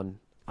focused on,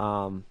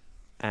 and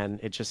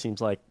it just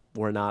seems like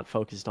we're not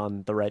focused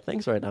on the right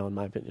things right now, in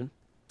my opinion.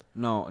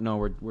 No,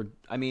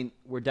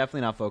 we're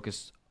definitely not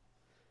focused.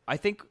 I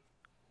think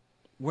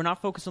we're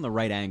not focused on the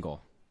right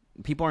angle.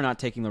 People are not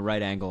taking the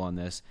right angle on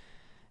this,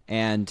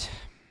 and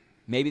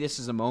maybe this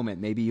is a moment.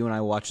 Maybe you and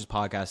I will watch this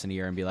podcast in a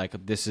year and be like,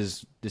 "This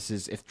is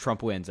if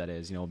Trump wins, that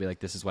is, we'll be like,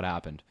 this is what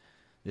happened.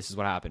 This is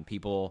what happened.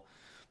 People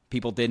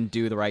didn't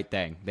do the right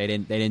thing. They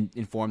didn't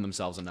inform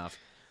themselves enough."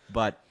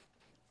 But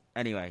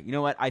anyway, you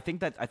know what? I think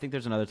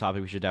there's another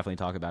topic we should definitely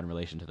talk about in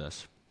relation to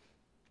this.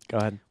 Go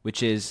ahead.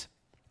 Which is,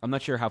 I'm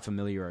not sure how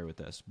familiar you are with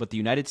this, but the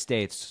United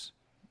States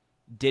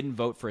didn't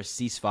vote for a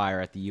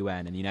ceasefire at the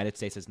UN, and the United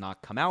States has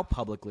not come out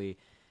publicly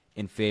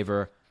in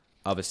favor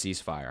of a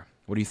ceasefire.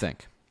 What do you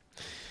think?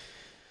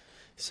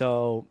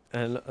 So,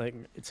 and like,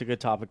 it's a good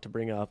topic to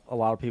bring up. A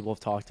lot of people have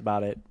talked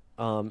about it,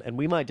 and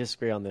we might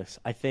disagree on this.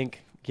 I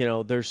think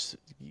there's,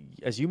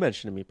 as you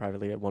mentioned to me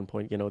privately at one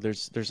point,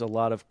 there's a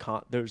lot of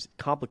there's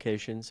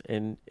complications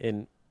in.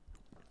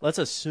 Let's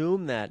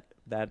assume that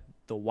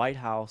the White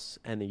House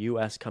and the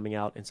U.S. coming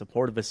out in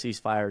support of a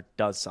ceasefire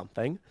does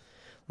something.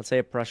 Let's say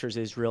it pressures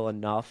Israel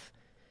enough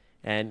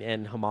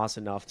and Hamas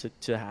enough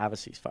to have a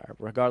ceasefire,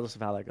 regardless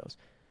of how that goes.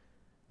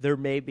 There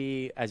may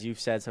be, as you've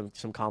said,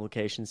 some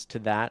complications to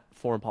that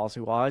foreign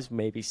policy-wise,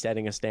 maybe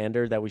setting a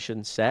standard that we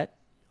shouldn't set,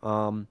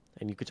 and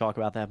you could talk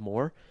about that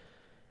more.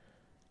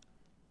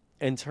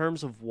 In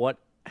terms of what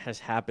has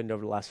happened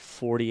over the last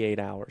 48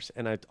 hours,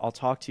 and I'll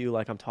talk to you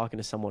like I'm talking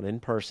to someone in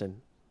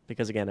person,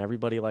 because, again,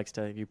 everybody likes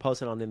to, if you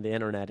post it on the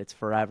internet, it's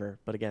forever.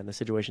 But, again, the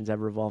situation's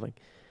ever evolving.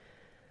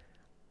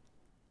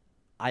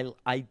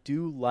 I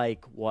do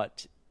like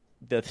what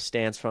the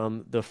stance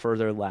from the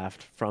further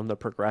left, from the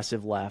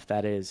progressive left,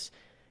 that is,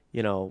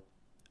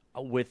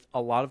 with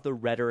a lot of the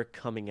rhetoric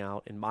coming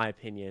out, in my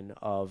opinion,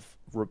 of,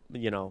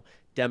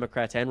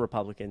 Democrats and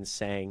Republicans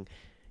saying,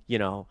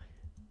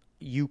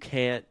 you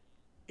can't,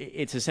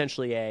 it's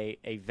essentially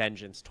a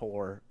vengeance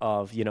tour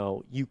of,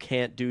 you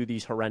can't do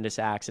these horrendous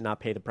acts and not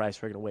pay the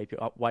price. We're going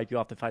to wipe you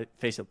off the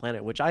face of the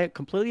planet, which I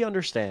completely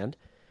understand.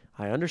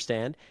 And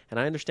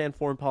I understand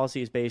foreign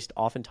policy is based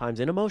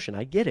oftentimes in emotion.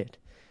 I get it.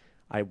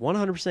 I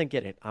 100%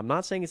 get it. I'm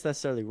not saying it's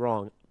necessarily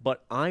wrong,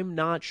 but I'm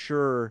not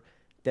sure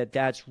that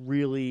that's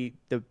really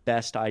the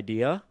best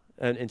idea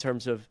in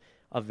terms of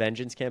a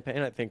vengeance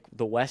campaign. I think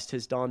the West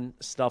has done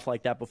stuff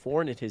like that before,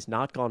 and it has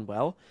not gone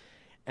well.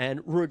 And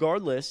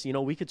regardless,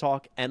 we could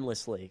talk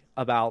endlessly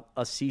about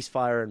a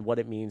ceasefire and what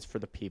it means for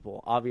the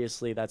people.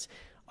 Obviously, that's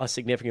a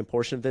significant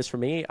portion of this for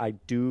me. I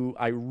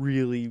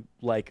really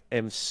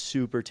am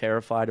super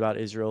terrified about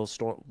Israel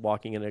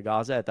walking into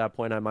Gaza. At that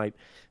point, I might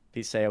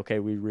say, okay,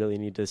 we really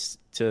need to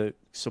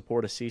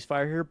support a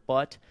ceasefire here.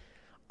 But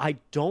I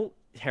don't,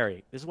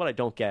 Harry, this is what I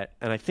don't get,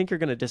 and I think you're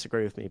going to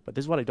disagree with me, but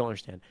this is what I don't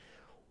understand.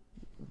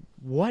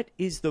 What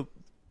is the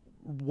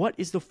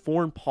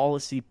foreign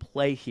policy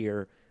play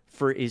here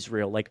for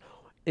Israel? Like,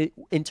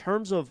 in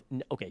terms of,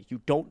 okay,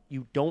 you don't.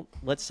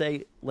 Let's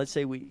say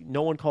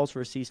no one calls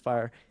for a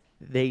ceasefire.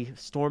 They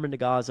storm into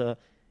Gaza.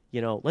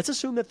 Let's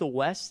assume that the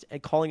West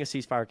and calling a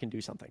ceasefire can do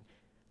something.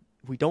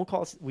 We don't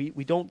call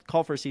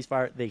for a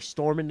ceasefire. They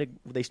storm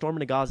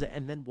into Gaza,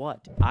 and then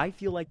what? I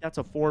feel like that's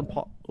a foreign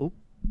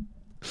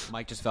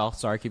Mike just fell.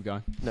 Sorry, keep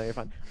going. No, you're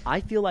fine.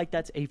 I feel like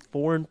that's a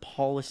foreign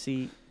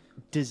policy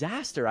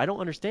disaster. I don't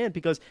understand,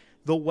 because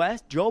the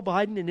West, Joe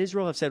Biden and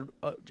Israel have said,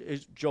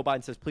 Joe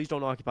Biden says, please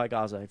don't occupy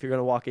Gaza. If you're going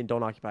to walk in,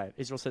 don't occupy it.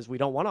 Israel says, we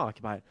don't want to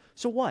occupy it.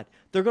 So what?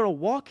 They're going to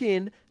walk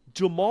in,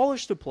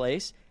 demolish the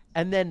place,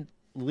 and then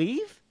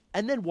leave?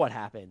 And then what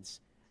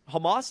happens?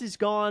 Hamas is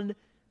gone,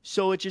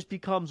 so it just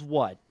becomes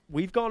what?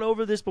 We've gone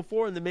over this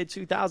before in the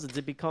mid-2000s.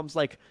 It becomes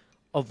like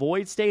a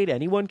void state.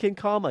 Anyone can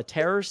come, a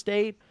terror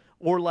state,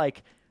 or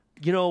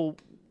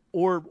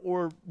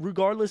or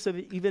regardless of,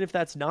 even if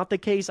that's not the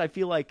case, I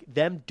feel like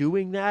them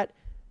doing that,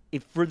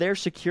 if for their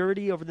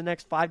security over the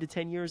next 5 to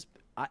 10 years,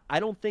 I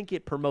don't think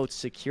it promotes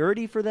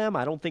security for them.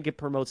 I don't think it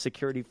promotes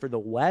security for the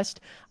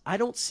West. I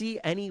don't see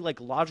any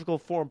logical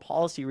foreign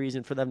policy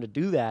reason for them to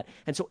do that.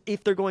 And so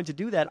if they're going to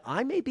do that,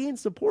 I may be in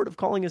support of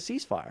calling a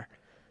ceasefire.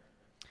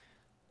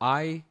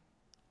 I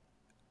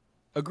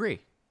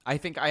agree. I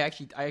think I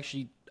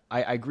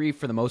agree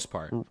for the most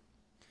part.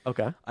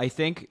 Okay. I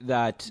think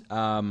that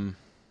the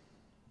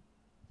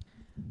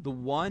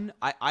one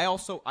I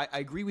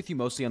agree with you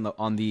mostly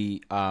on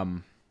the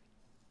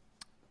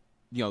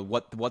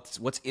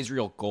what's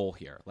Israel's goal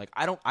here?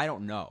 I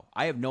don't know.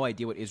 I have no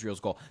idea what Israel's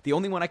goal. The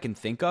only one I can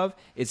think of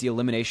is the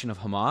elimination of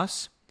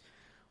Hamas.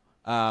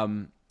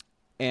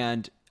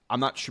 And I'm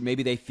not sure,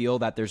 maybe they feel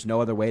that there's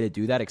no other way to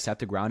do that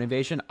except a ground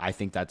invasion. I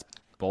think that's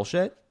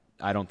bullshit.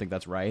 I don't think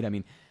that's right. I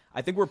mean,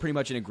 I think we're pretty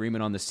much in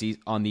agreement on the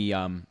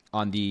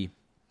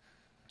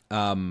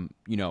I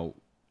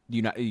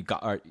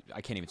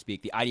can't even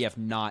speak. The IDF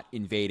not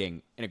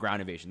invading in a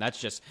ground invasion. That's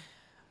just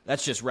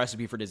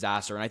recipe for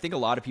disaster. And I think a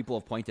lot of people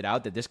have pointed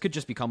out that this could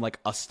just become like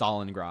a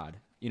Stalingrad,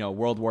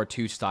 World War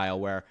II style,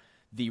 where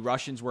the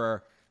Russians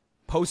were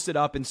posted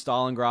up in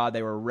Stalingrad.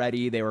 They were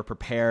ready. They were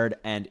prepared.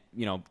 And,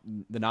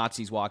 the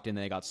Nazis walked in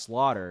and they got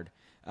slaughtered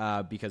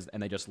and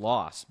they just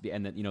lost.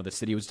 And then, the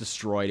city was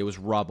destroyed. It was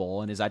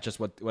rubble. And is that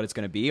just what it's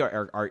going to be?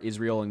 Are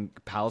Israel and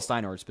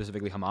Palestine, or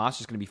specifically Hamas,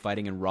 just going to be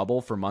fighting in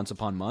rubble for months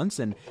upon months?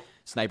 And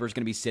snipers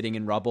going to be sitting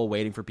in rubble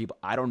waiting for people?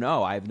 I don't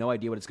know. I have no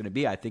idea what it's going to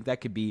be. I think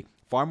that could be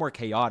far more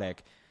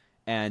chaotic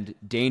and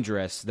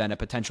dangerous than a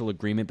potential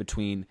agreement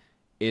between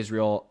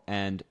Israel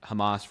and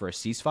Hamas for a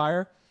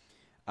ceasefire.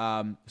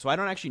 So I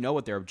don't actually know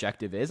what their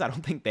objective is. I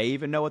don't think they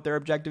even know what their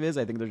objective is.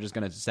 I think they're just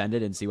going to send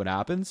it and see what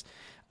happens.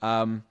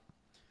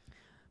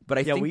 But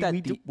I think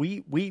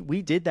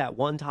we did that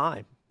one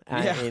time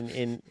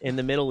in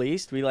the Middle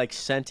East. We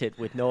sent it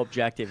with no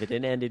objective. It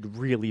ended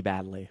really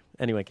badly.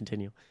 Anyway,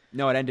 continue.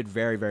 No, it ended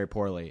very, very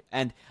poorly.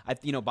 And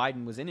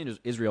Biden was in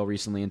Israel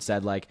recently and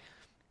said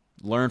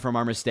learn from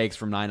our mistakes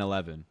from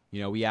 9/11.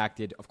 We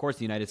acted. Of course,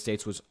 the United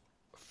States was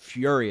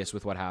furious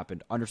with what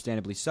happened,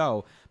 understandably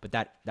so. But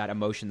that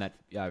emotion, that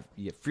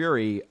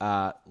fury,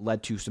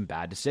 led to some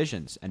bad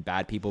decisions and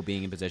bad people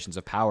being in positions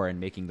of power and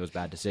making those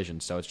bad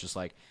decisions. So it's just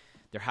like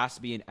there has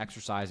to be an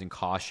exercise in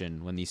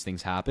caution when these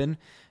things happen,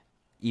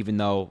 even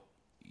though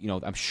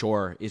I'm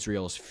sure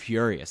Israel is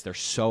furious. They're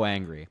so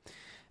angry.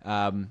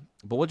 But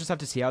we'll just have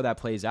to see how that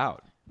plays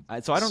out.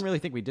 So I don't really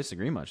think we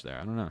disagree much there.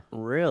 I don't know.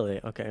 Really?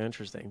 Okay,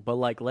 interesting. But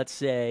like, let's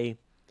say,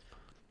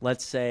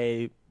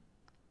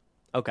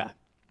 okay,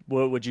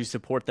 would you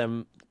support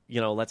them?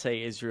 Let's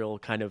say Israel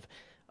kind of,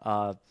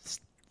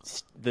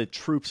 the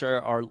troops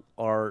are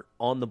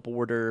on the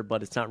border,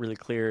 but it's not really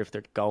clear if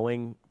they're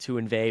going to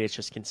invade. It's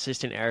just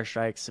consistent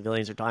airstrikes.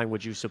 Civilians are dying.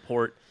 Would you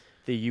support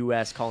the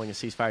U.S. calling a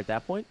ceasefire at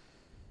that point?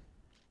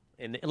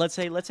 And let's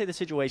say the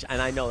situation,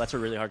 and I know that's a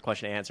really hard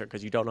question to answer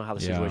because you don't know how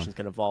the situation is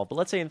going to evolve, but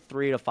let's say in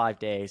 3 to 5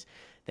 days,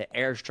 the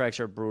airstrikes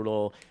are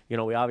brutal.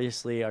 We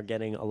obviously are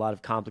getting a lot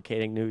of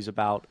complicating news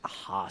about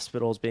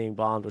hospitals being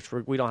bombed, which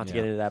we don't have to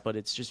get into that, but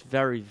it's just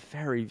very,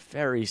 very,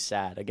 very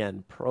sad.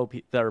 Again,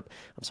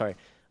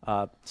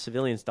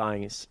 civilians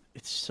dying it's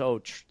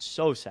so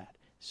sad,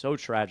 so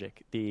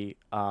tragic.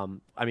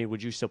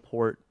 Would you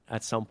support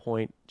at some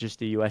point just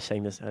the U.S.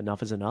 saying this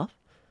enough is enough?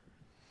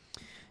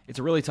 It's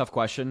a really tough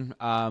question,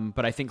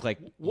 but I think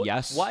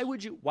yes. Why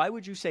would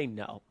you say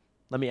no?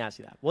 Let me ask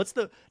you that. What's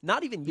the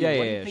not even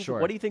you? Sure.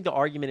 What do you think the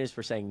argument is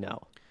for saying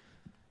no?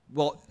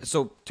 Well,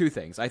 so 2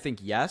 things. I think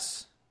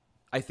yes.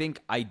 I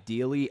think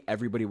ideally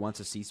everybody wants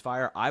a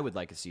ceasefire. I would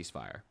like a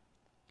ceasefire.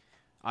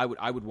 I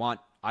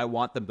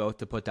want them both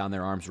to put down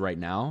their arms right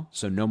now,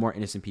 so no more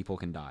innocent people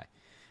can die.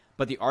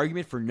 But the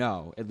argument for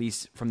no, at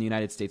least from the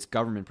United States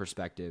government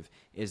perspective,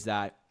 is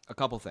that a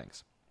couple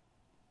things.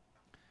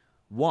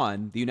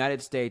 One, the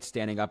United States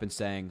standing up and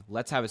saying,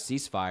 let's have a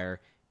ceasefire,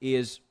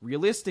 is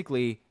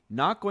realistically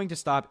not going to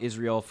stop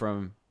Israel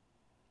from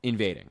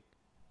invading.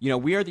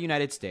 We are the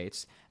United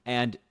States,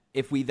 and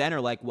if we then are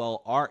like,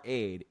 well, our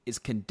aid is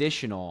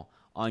conditional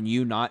on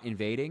you not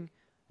invading,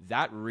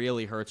 that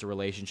really hurts a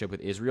relationship with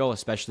Israel,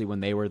 especially when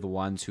they were the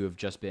ones who have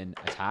just been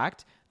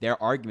attacked.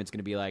 Their argument's going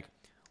to be like,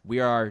 we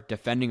are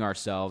defending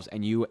ourselves,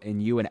 and you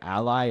an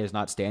ally is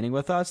not standing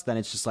with us, then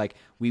it's just like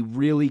we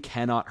really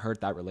cannot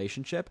hurt that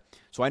relationship.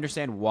 So I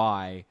understand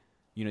why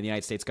the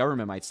United States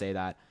government might say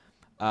that.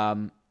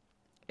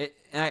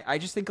 I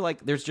just think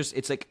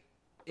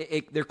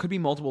there could be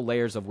multiple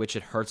layers of which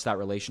it hurts that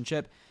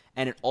relationship,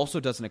 and it also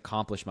doesn't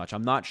accomplish much.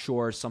 I'm not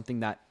sure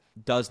something that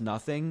does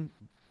nothing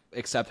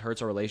except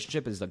hurts a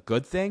relationship is a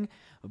good thing.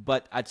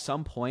 But at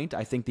some point,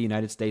 I think the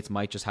United States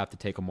might just have to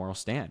take a moral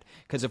stand.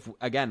 Because if,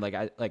 again,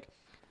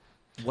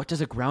 what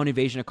does a ground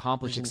invasion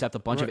accomplish except a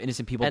bunch of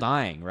innocent people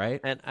dying, right?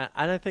 And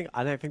I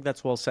think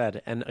that's well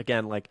said. And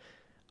again,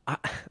 I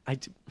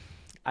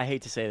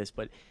hate to say this,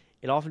 but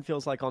it often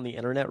feels like on the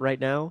internet right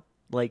now,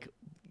 like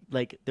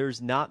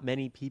there's not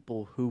many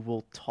people who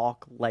will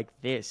talk like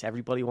this.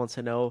 Everybody wants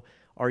to know,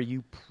 are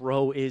you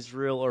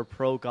pro-Israel or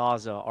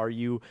pro-Gaza? Are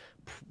you,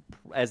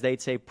 as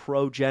they'd say,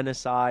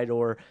 pro-genocide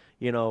or,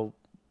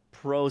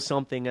 pro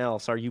something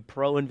else? Are you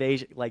pro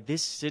invasion? Like,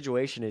 this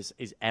situation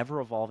is ever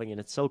evolving and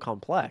it's so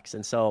complex.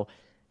 And so,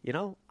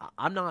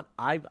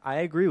 I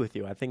agree with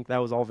you. I think that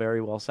was all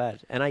very well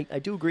said. And I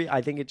do agree.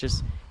 I think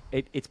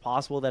it's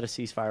possible that a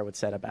ceasefire would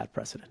set a bad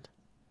precedent.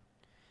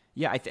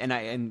 Yeah.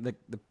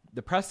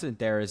 The precedent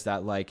there is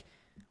that,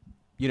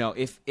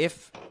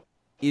 if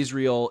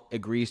Israel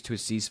agrees to a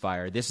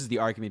ceasefire, this is the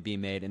argument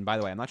being made. And by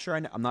the way, I'm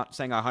not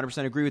saying I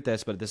 100% agree with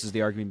this, but this is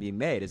the argument being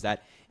made, is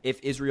that if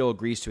Israel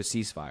agrees to a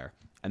ceasefire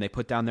and they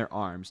put down their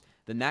arms,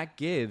 then that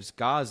gives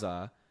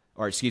Gaza,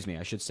 or excuse me,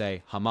 I should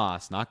say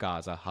Hamas, not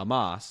Gaza,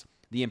 Hamas,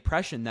 the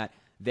impression that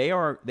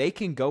they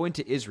can go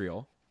into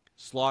Israel,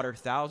 slaughter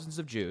thousands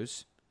of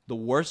Jews, the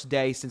worst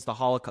day since the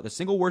Holocaust, the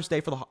single worst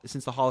day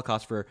since the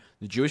Holocaust for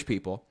the Jewish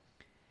people,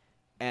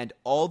 and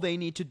all they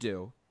need to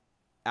do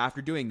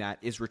after doing that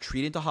is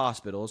retreat into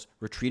hospitals,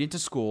 retreat into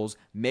schools,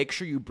 make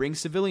sure you bring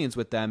civilians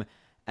with them,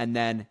 and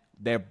then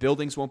their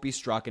buildings won't be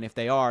struck, and if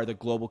they are, the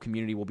global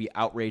community will be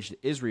outraged at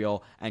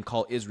Israel and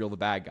call Israel the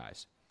bad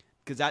guys.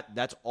 Because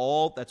that's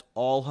all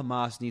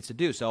Hamas needs to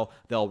do. So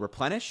they'll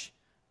replenish,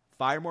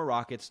 fire more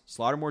rockets,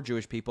 slaughter more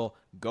Jewish people,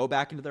 go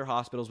back into their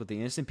hospitals with the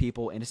innocent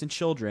people, innocent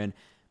children,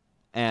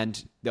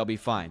 and they'll be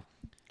fine.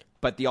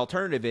 But the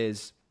alternative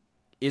is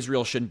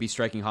Israel shouldn't be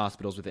striking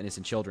hospitals with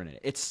innocent children in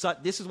it.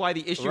 This is why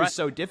the issue is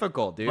so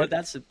difficult, dude. But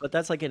that's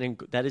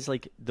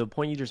the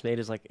point you just made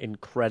is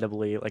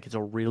incredibly, it's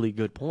a really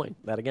good point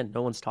that, again,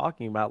 no one's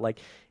talking about.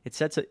 It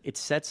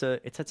sets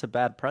a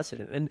bad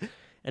precedent,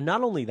 and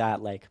not only that,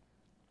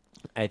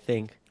 I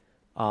think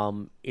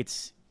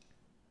it's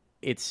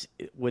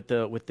with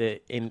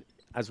the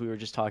as we were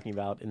just talking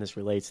about, and this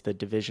relates, the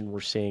division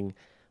we're seeing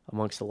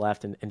amongst the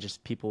left and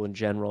just people in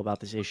general about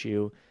this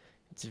issue.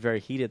 It's very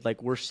heated.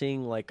 We're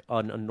seeing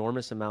an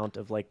enormous amount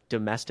of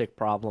domestic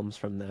problems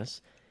from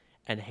this.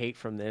 and hate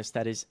from this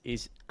that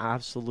is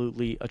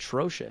absolutely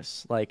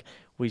atrocious. Like,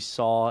 we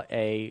saw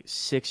a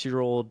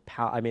 6-year-old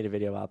I made a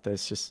video about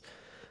this. Just,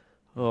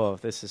 oh,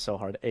 this is so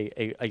hard.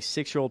 A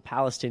 6-year-old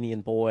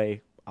Palestinian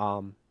boy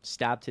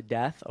stabbed to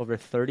death over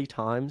 30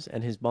 times,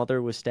 and his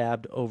mother was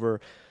stabbed over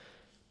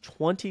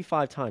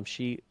 25 times.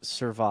 She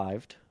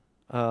survived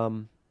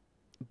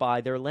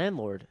by their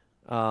landlord.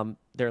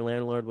 Their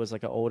landlord was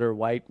like an older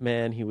white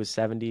man. He was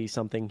 70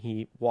 something.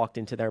 He walked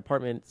into their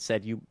apartment,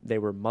 said they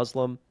were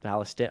Muslim,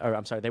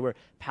 they were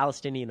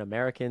Palestinian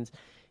Americans.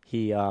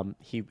 He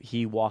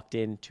walked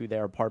into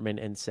their apartment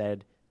and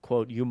said,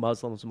 quote, "You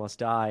Muslims must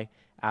die,"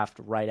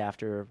 right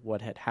after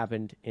what had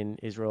happened in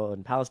Israel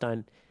and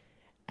Palestine.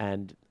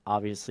 And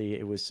obviously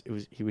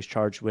he was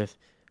charged with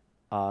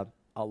a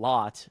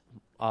lot,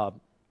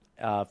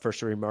 first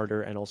degree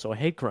murder and also a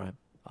hate crime.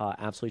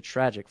 Absolutely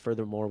tragic.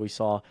 Furthermore, we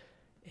saw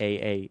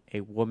a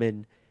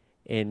woman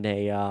in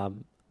a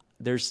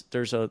there's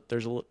a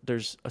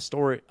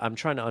story. I'm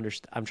trying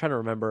to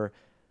remember.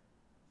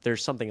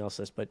 There's something else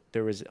but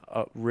there was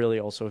really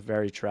also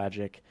very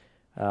tragic.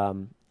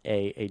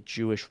 A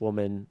Jewish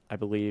woman, I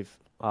believe,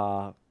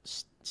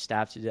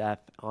 stabbed to death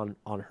on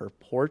her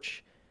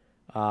porch.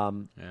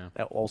 Also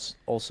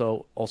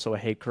a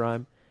hate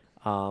crime.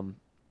 And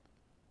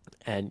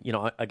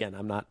again,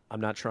 I'm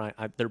not trying.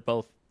 They're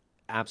both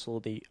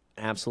absolutely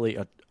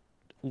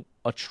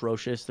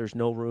atrocious. There's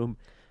no room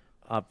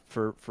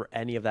for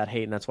any of that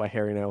hate, and that's why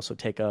Harry and I also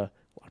take a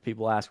lot of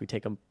people ask, we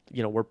take them.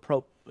 We're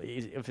pro,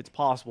 if it's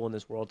possible in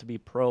this world, to be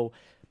pro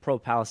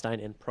Palestine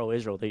and pro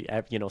Israel.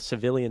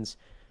 Civilians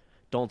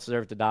don't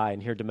deserve to die,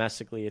 and here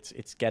domestically,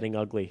 it's getting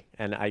ugly,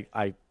 and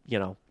I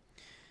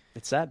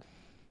it's sad.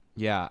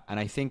 Yeah, and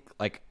I think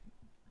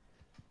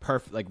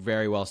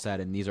very well said,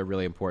 and these are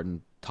really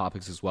important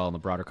topics as well in the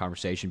broader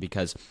conversation,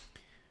 because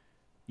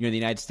the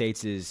United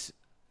States is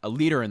a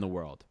leader in the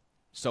world.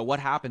 So what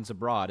happens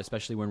abroad,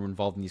 especially when we're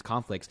involved in these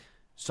conflicts,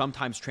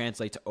 sometimes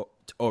translates to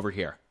over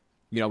here.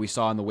 We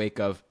saw in the wake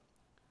of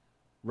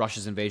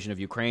Russia's invasion of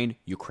Ukraine,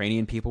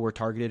 Ukrainian people were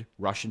targeted,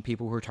 Russian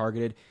people were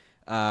targeted.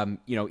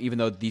 Even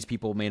though these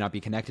people may not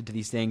be connected to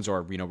these things,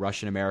 or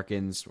Russian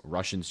Americans,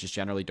 Russians just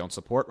generally don't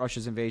support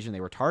Russia's invasion,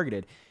 they were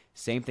targeted.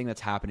 Same thing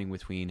that's happening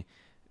with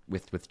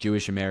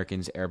Jewish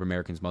Americans, Arab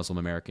Americans, Muslim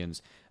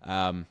Americans,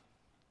 and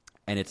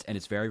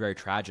it's very, very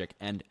tragic.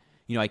 And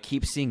I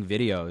keep seeing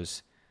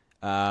videos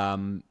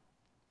from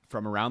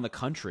around the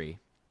country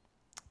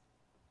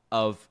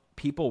of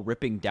people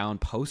ripping down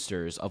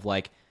posters of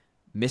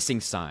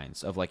missing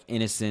signs of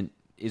innocent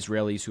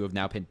Israelis who have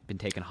now been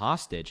taken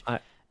hostage.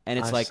 And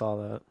it's I saw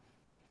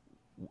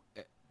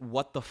that.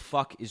 What the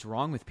fuck is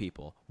wrong with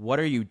people? What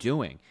are you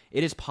doing?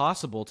 It is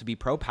possible to be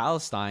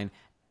pro-Palestine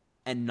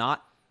and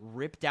not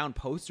rip down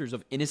posters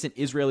of innocent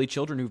Israeli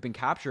children who've been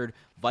captured,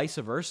 vice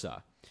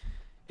versa.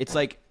 It's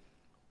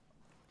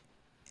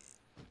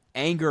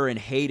anger and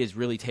hate is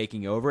really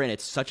taking over, and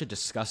it's such a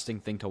disgusting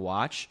thing to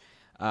watch.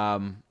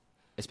 And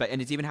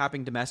it's even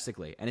happening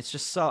domestically. And it's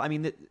just so,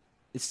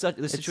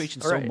 the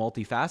situation's so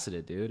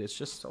multifaceted, dude. It's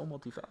just so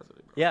multifaceted, bro.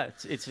 Yeah,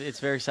 it's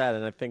very sad,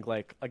 and I think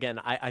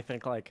I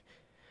think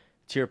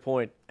to your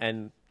point,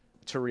 and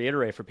to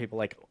reiterate for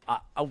people,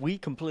 we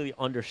completely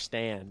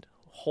understand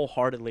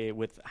wholeheartedly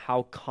with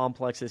how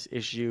complex this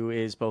issue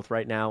is, both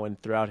right now and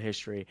throughout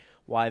history,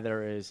 why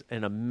there is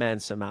an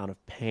immense amount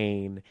of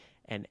pain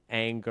and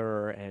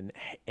anger and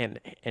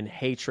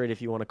hatred,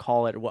 if you want to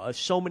call it. Well,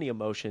 so many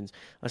emotions,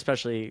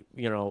 especially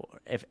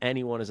if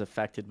anyone is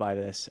affected by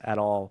this at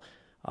all.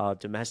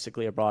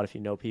 Domestically, abroad, if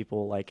you know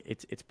people,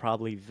 it's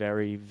probably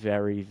very,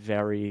 very,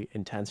 very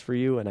intense for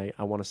you. And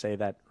I want to say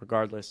that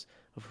regardless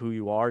of who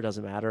you are,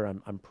 doesn't matter.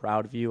 I'm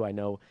proud of you. I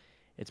know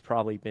it's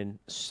probably been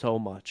so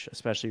much,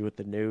 especially with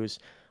the news,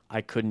 I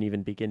couldn't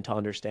even begin to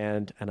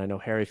understand. And I know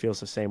Harry feels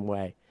the same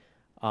way.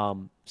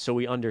 So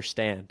we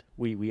understand.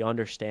 We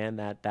understand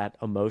that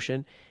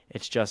emotion.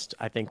 It's just,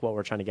 I think what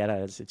we're trying to get at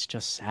is it's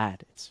just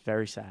sad. It's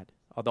very sad.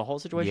 The whole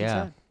situation is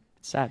sad.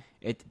 It's sad.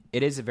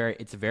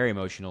 It's a very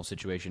emotional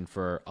situation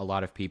for a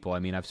lot of people.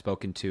 I've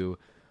spoken to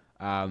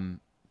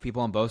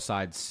people on both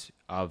sides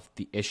of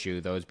the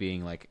issue, those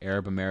being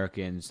Arab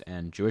Americans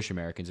and Jewish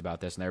Americans,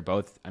 about this, and they're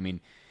both,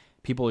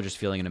 people are just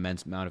feeling an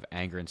immense amount of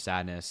anger and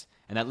sadness,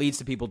 and that leads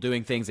to people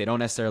doing things they don't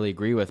necessarily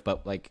agree with,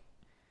 but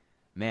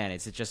man,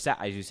 it's just sad.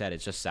 As you said,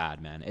 it's just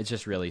sad, man. It's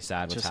just really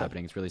sad what's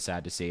happening. It's really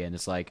sad to see, and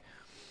it's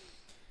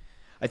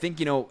I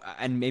think,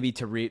 and maybe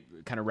to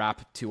kind of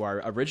wrap to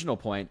our original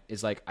point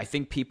is I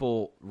think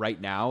people right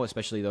now,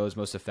 especially those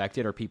most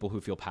affected, or people who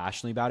feel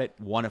passionately about it,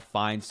 want to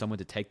find someone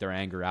to take their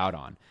anger out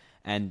on.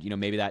 And,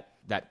 maybe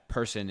that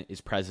person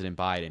is President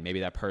Biden.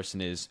 Maybe that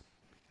person is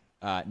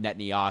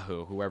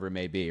Netanyahu, whoever it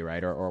may be,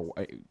 right? Or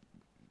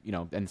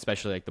and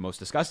especially the most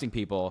disgusting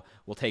people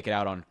will take it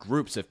out on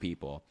groups of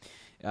people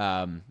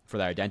for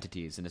their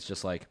identities. And it's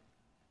just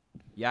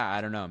yeah,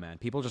 I don't know, man.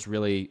 People just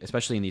really,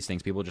 especially in these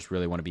things, people just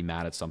really want to be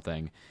mad at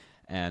something,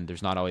 and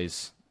there's not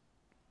always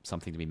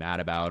something to be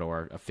mad about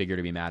or a figure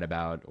to be mad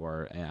about,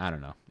 or I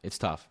don't know. It's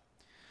tough.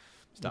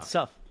 It's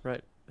tough,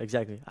 right?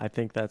 Exactly. I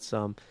think that's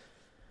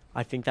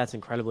I think that's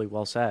incredibly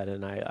well said.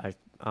 And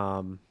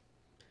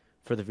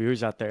for the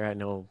viewers out there, I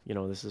know,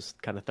 this is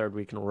kind of third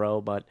week in a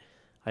row, but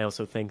I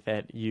also think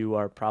that you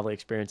are probably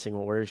experiencing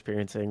what we're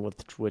experiencing,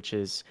 which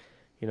is,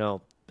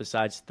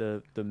 besides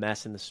the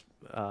mess in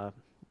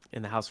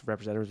the House of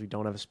Representatives, we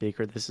don't have a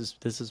speaker. This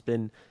has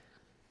been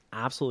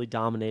absolutely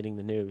dominating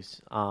the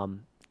news,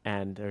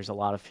 and there's a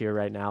lot of fear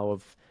right now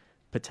of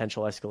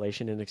potential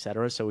escalation and et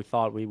cetera. So we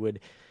thought we would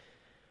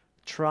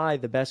try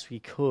the best we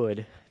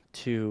could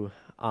to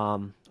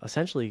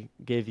essentially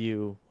give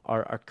you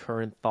our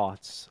current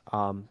thoughts,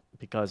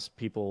 because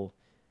people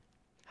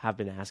have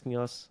been asking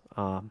us.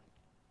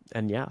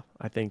 And yeah,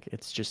 I think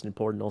it's just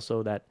important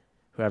also that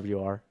whoever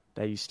you are,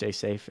 that you stay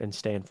safe and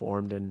stay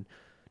informed and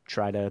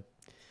try to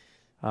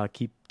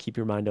keep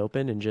your mind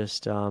open and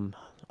just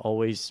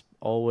always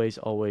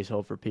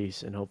hope for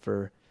peace and hope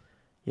for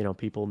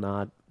people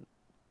not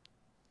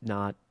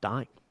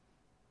dying.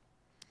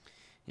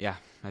 Yeah,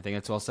 I think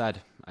that's well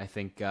said. I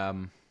think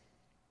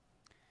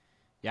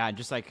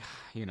just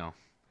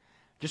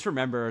just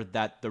remember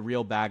that the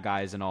real bad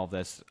guys in all of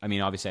this, I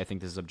mean, obviously I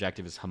think this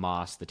objective is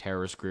Hamas, the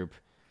terrorist group.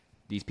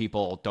 These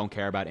people don't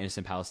care about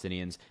innocent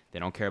Palestinians. They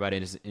don't care about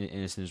innocent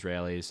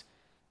Israelis.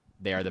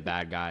 They are the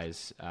bad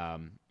guys.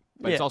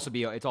 But it's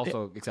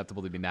also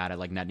acceptable to be mad at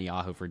like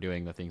Netanyahu for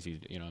doing the things you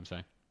know what I'm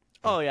saying?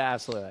 Oh yeah,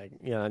 absolutely.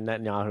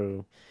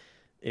 Netanyahu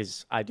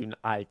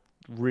I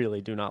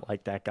really do not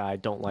like that guy.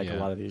 Don't like a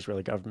lot of the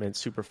Israeli government,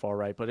 super far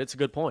right. But it's a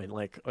good point.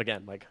 Like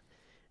again,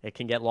 it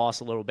can get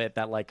lost a little bit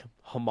that like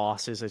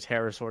Hamas is a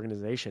terrorist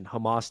organization.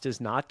 Hamas does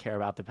not care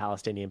about the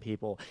Palestinian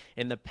people.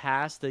 In the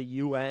past, the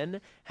UN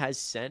has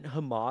sent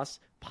Hamas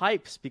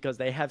pipes because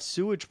they have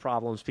sewage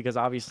problems, because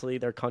obviously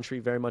their country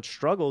very much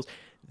struggles.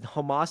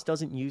 Hamas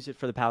doesn't use it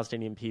for the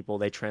Palestinian people.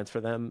 They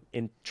transform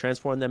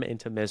them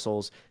into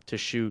missiles to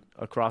shoot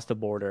across the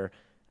border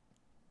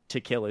to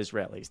kill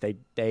Israelis.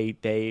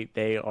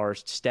 They are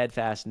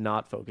steadfast,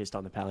 not focused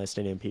on the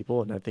Palestinian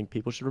people, and I think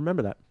people should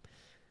remember that.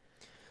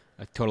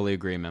 I totally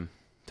agree, man.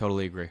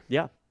 Totally agree.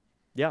 Yeah.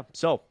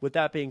 So with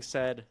that being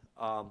said,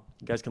 you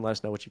guys can let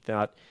us know what you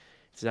thought.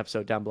 This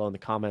episode down below in the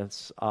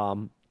comments.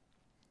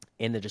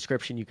 In the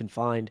description, you can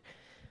find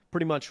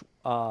pretty much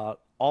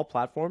all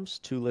platforms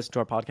to listen to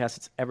our podcast.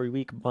 It's every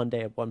week,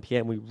 Monday at 1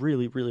 p.m. We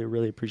really, really,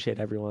 really appreciate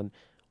everyone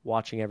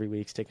watching every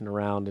week, sticking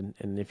around.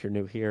 And if you're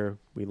new here,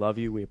 we love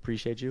you. We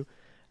appreciate you.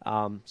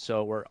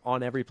 So we're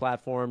on every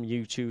platform,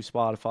 YouTube,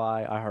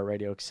 Spotify,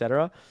 iHeartRadio,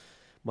 etc.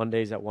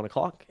 Mondays at 1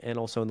 o'clock. And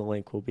also in the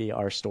link will be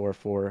our store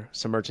for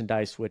some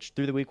merchandise, which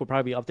through the week will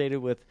probably be updated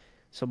with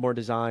some more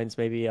designs,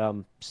 maybe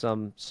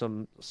some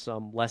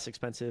less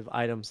expensive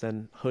items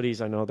than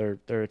hoodies. I know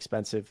they're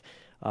expensive.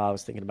 I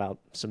was thinking about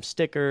some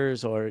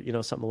stickers or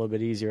something a little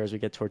bit easier as we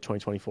get toward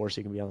 2024, so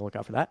you can be on the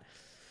lookout for that.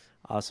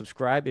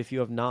 Subscribe if you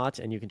have not,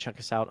 and you can check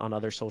us out on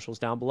other socials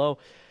down below.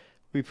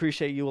 We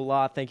appreciate you a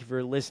lot. Thank you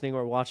for listening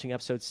or watching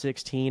episode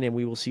 16, and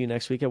we will see you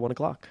next week at 1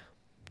 o'clock.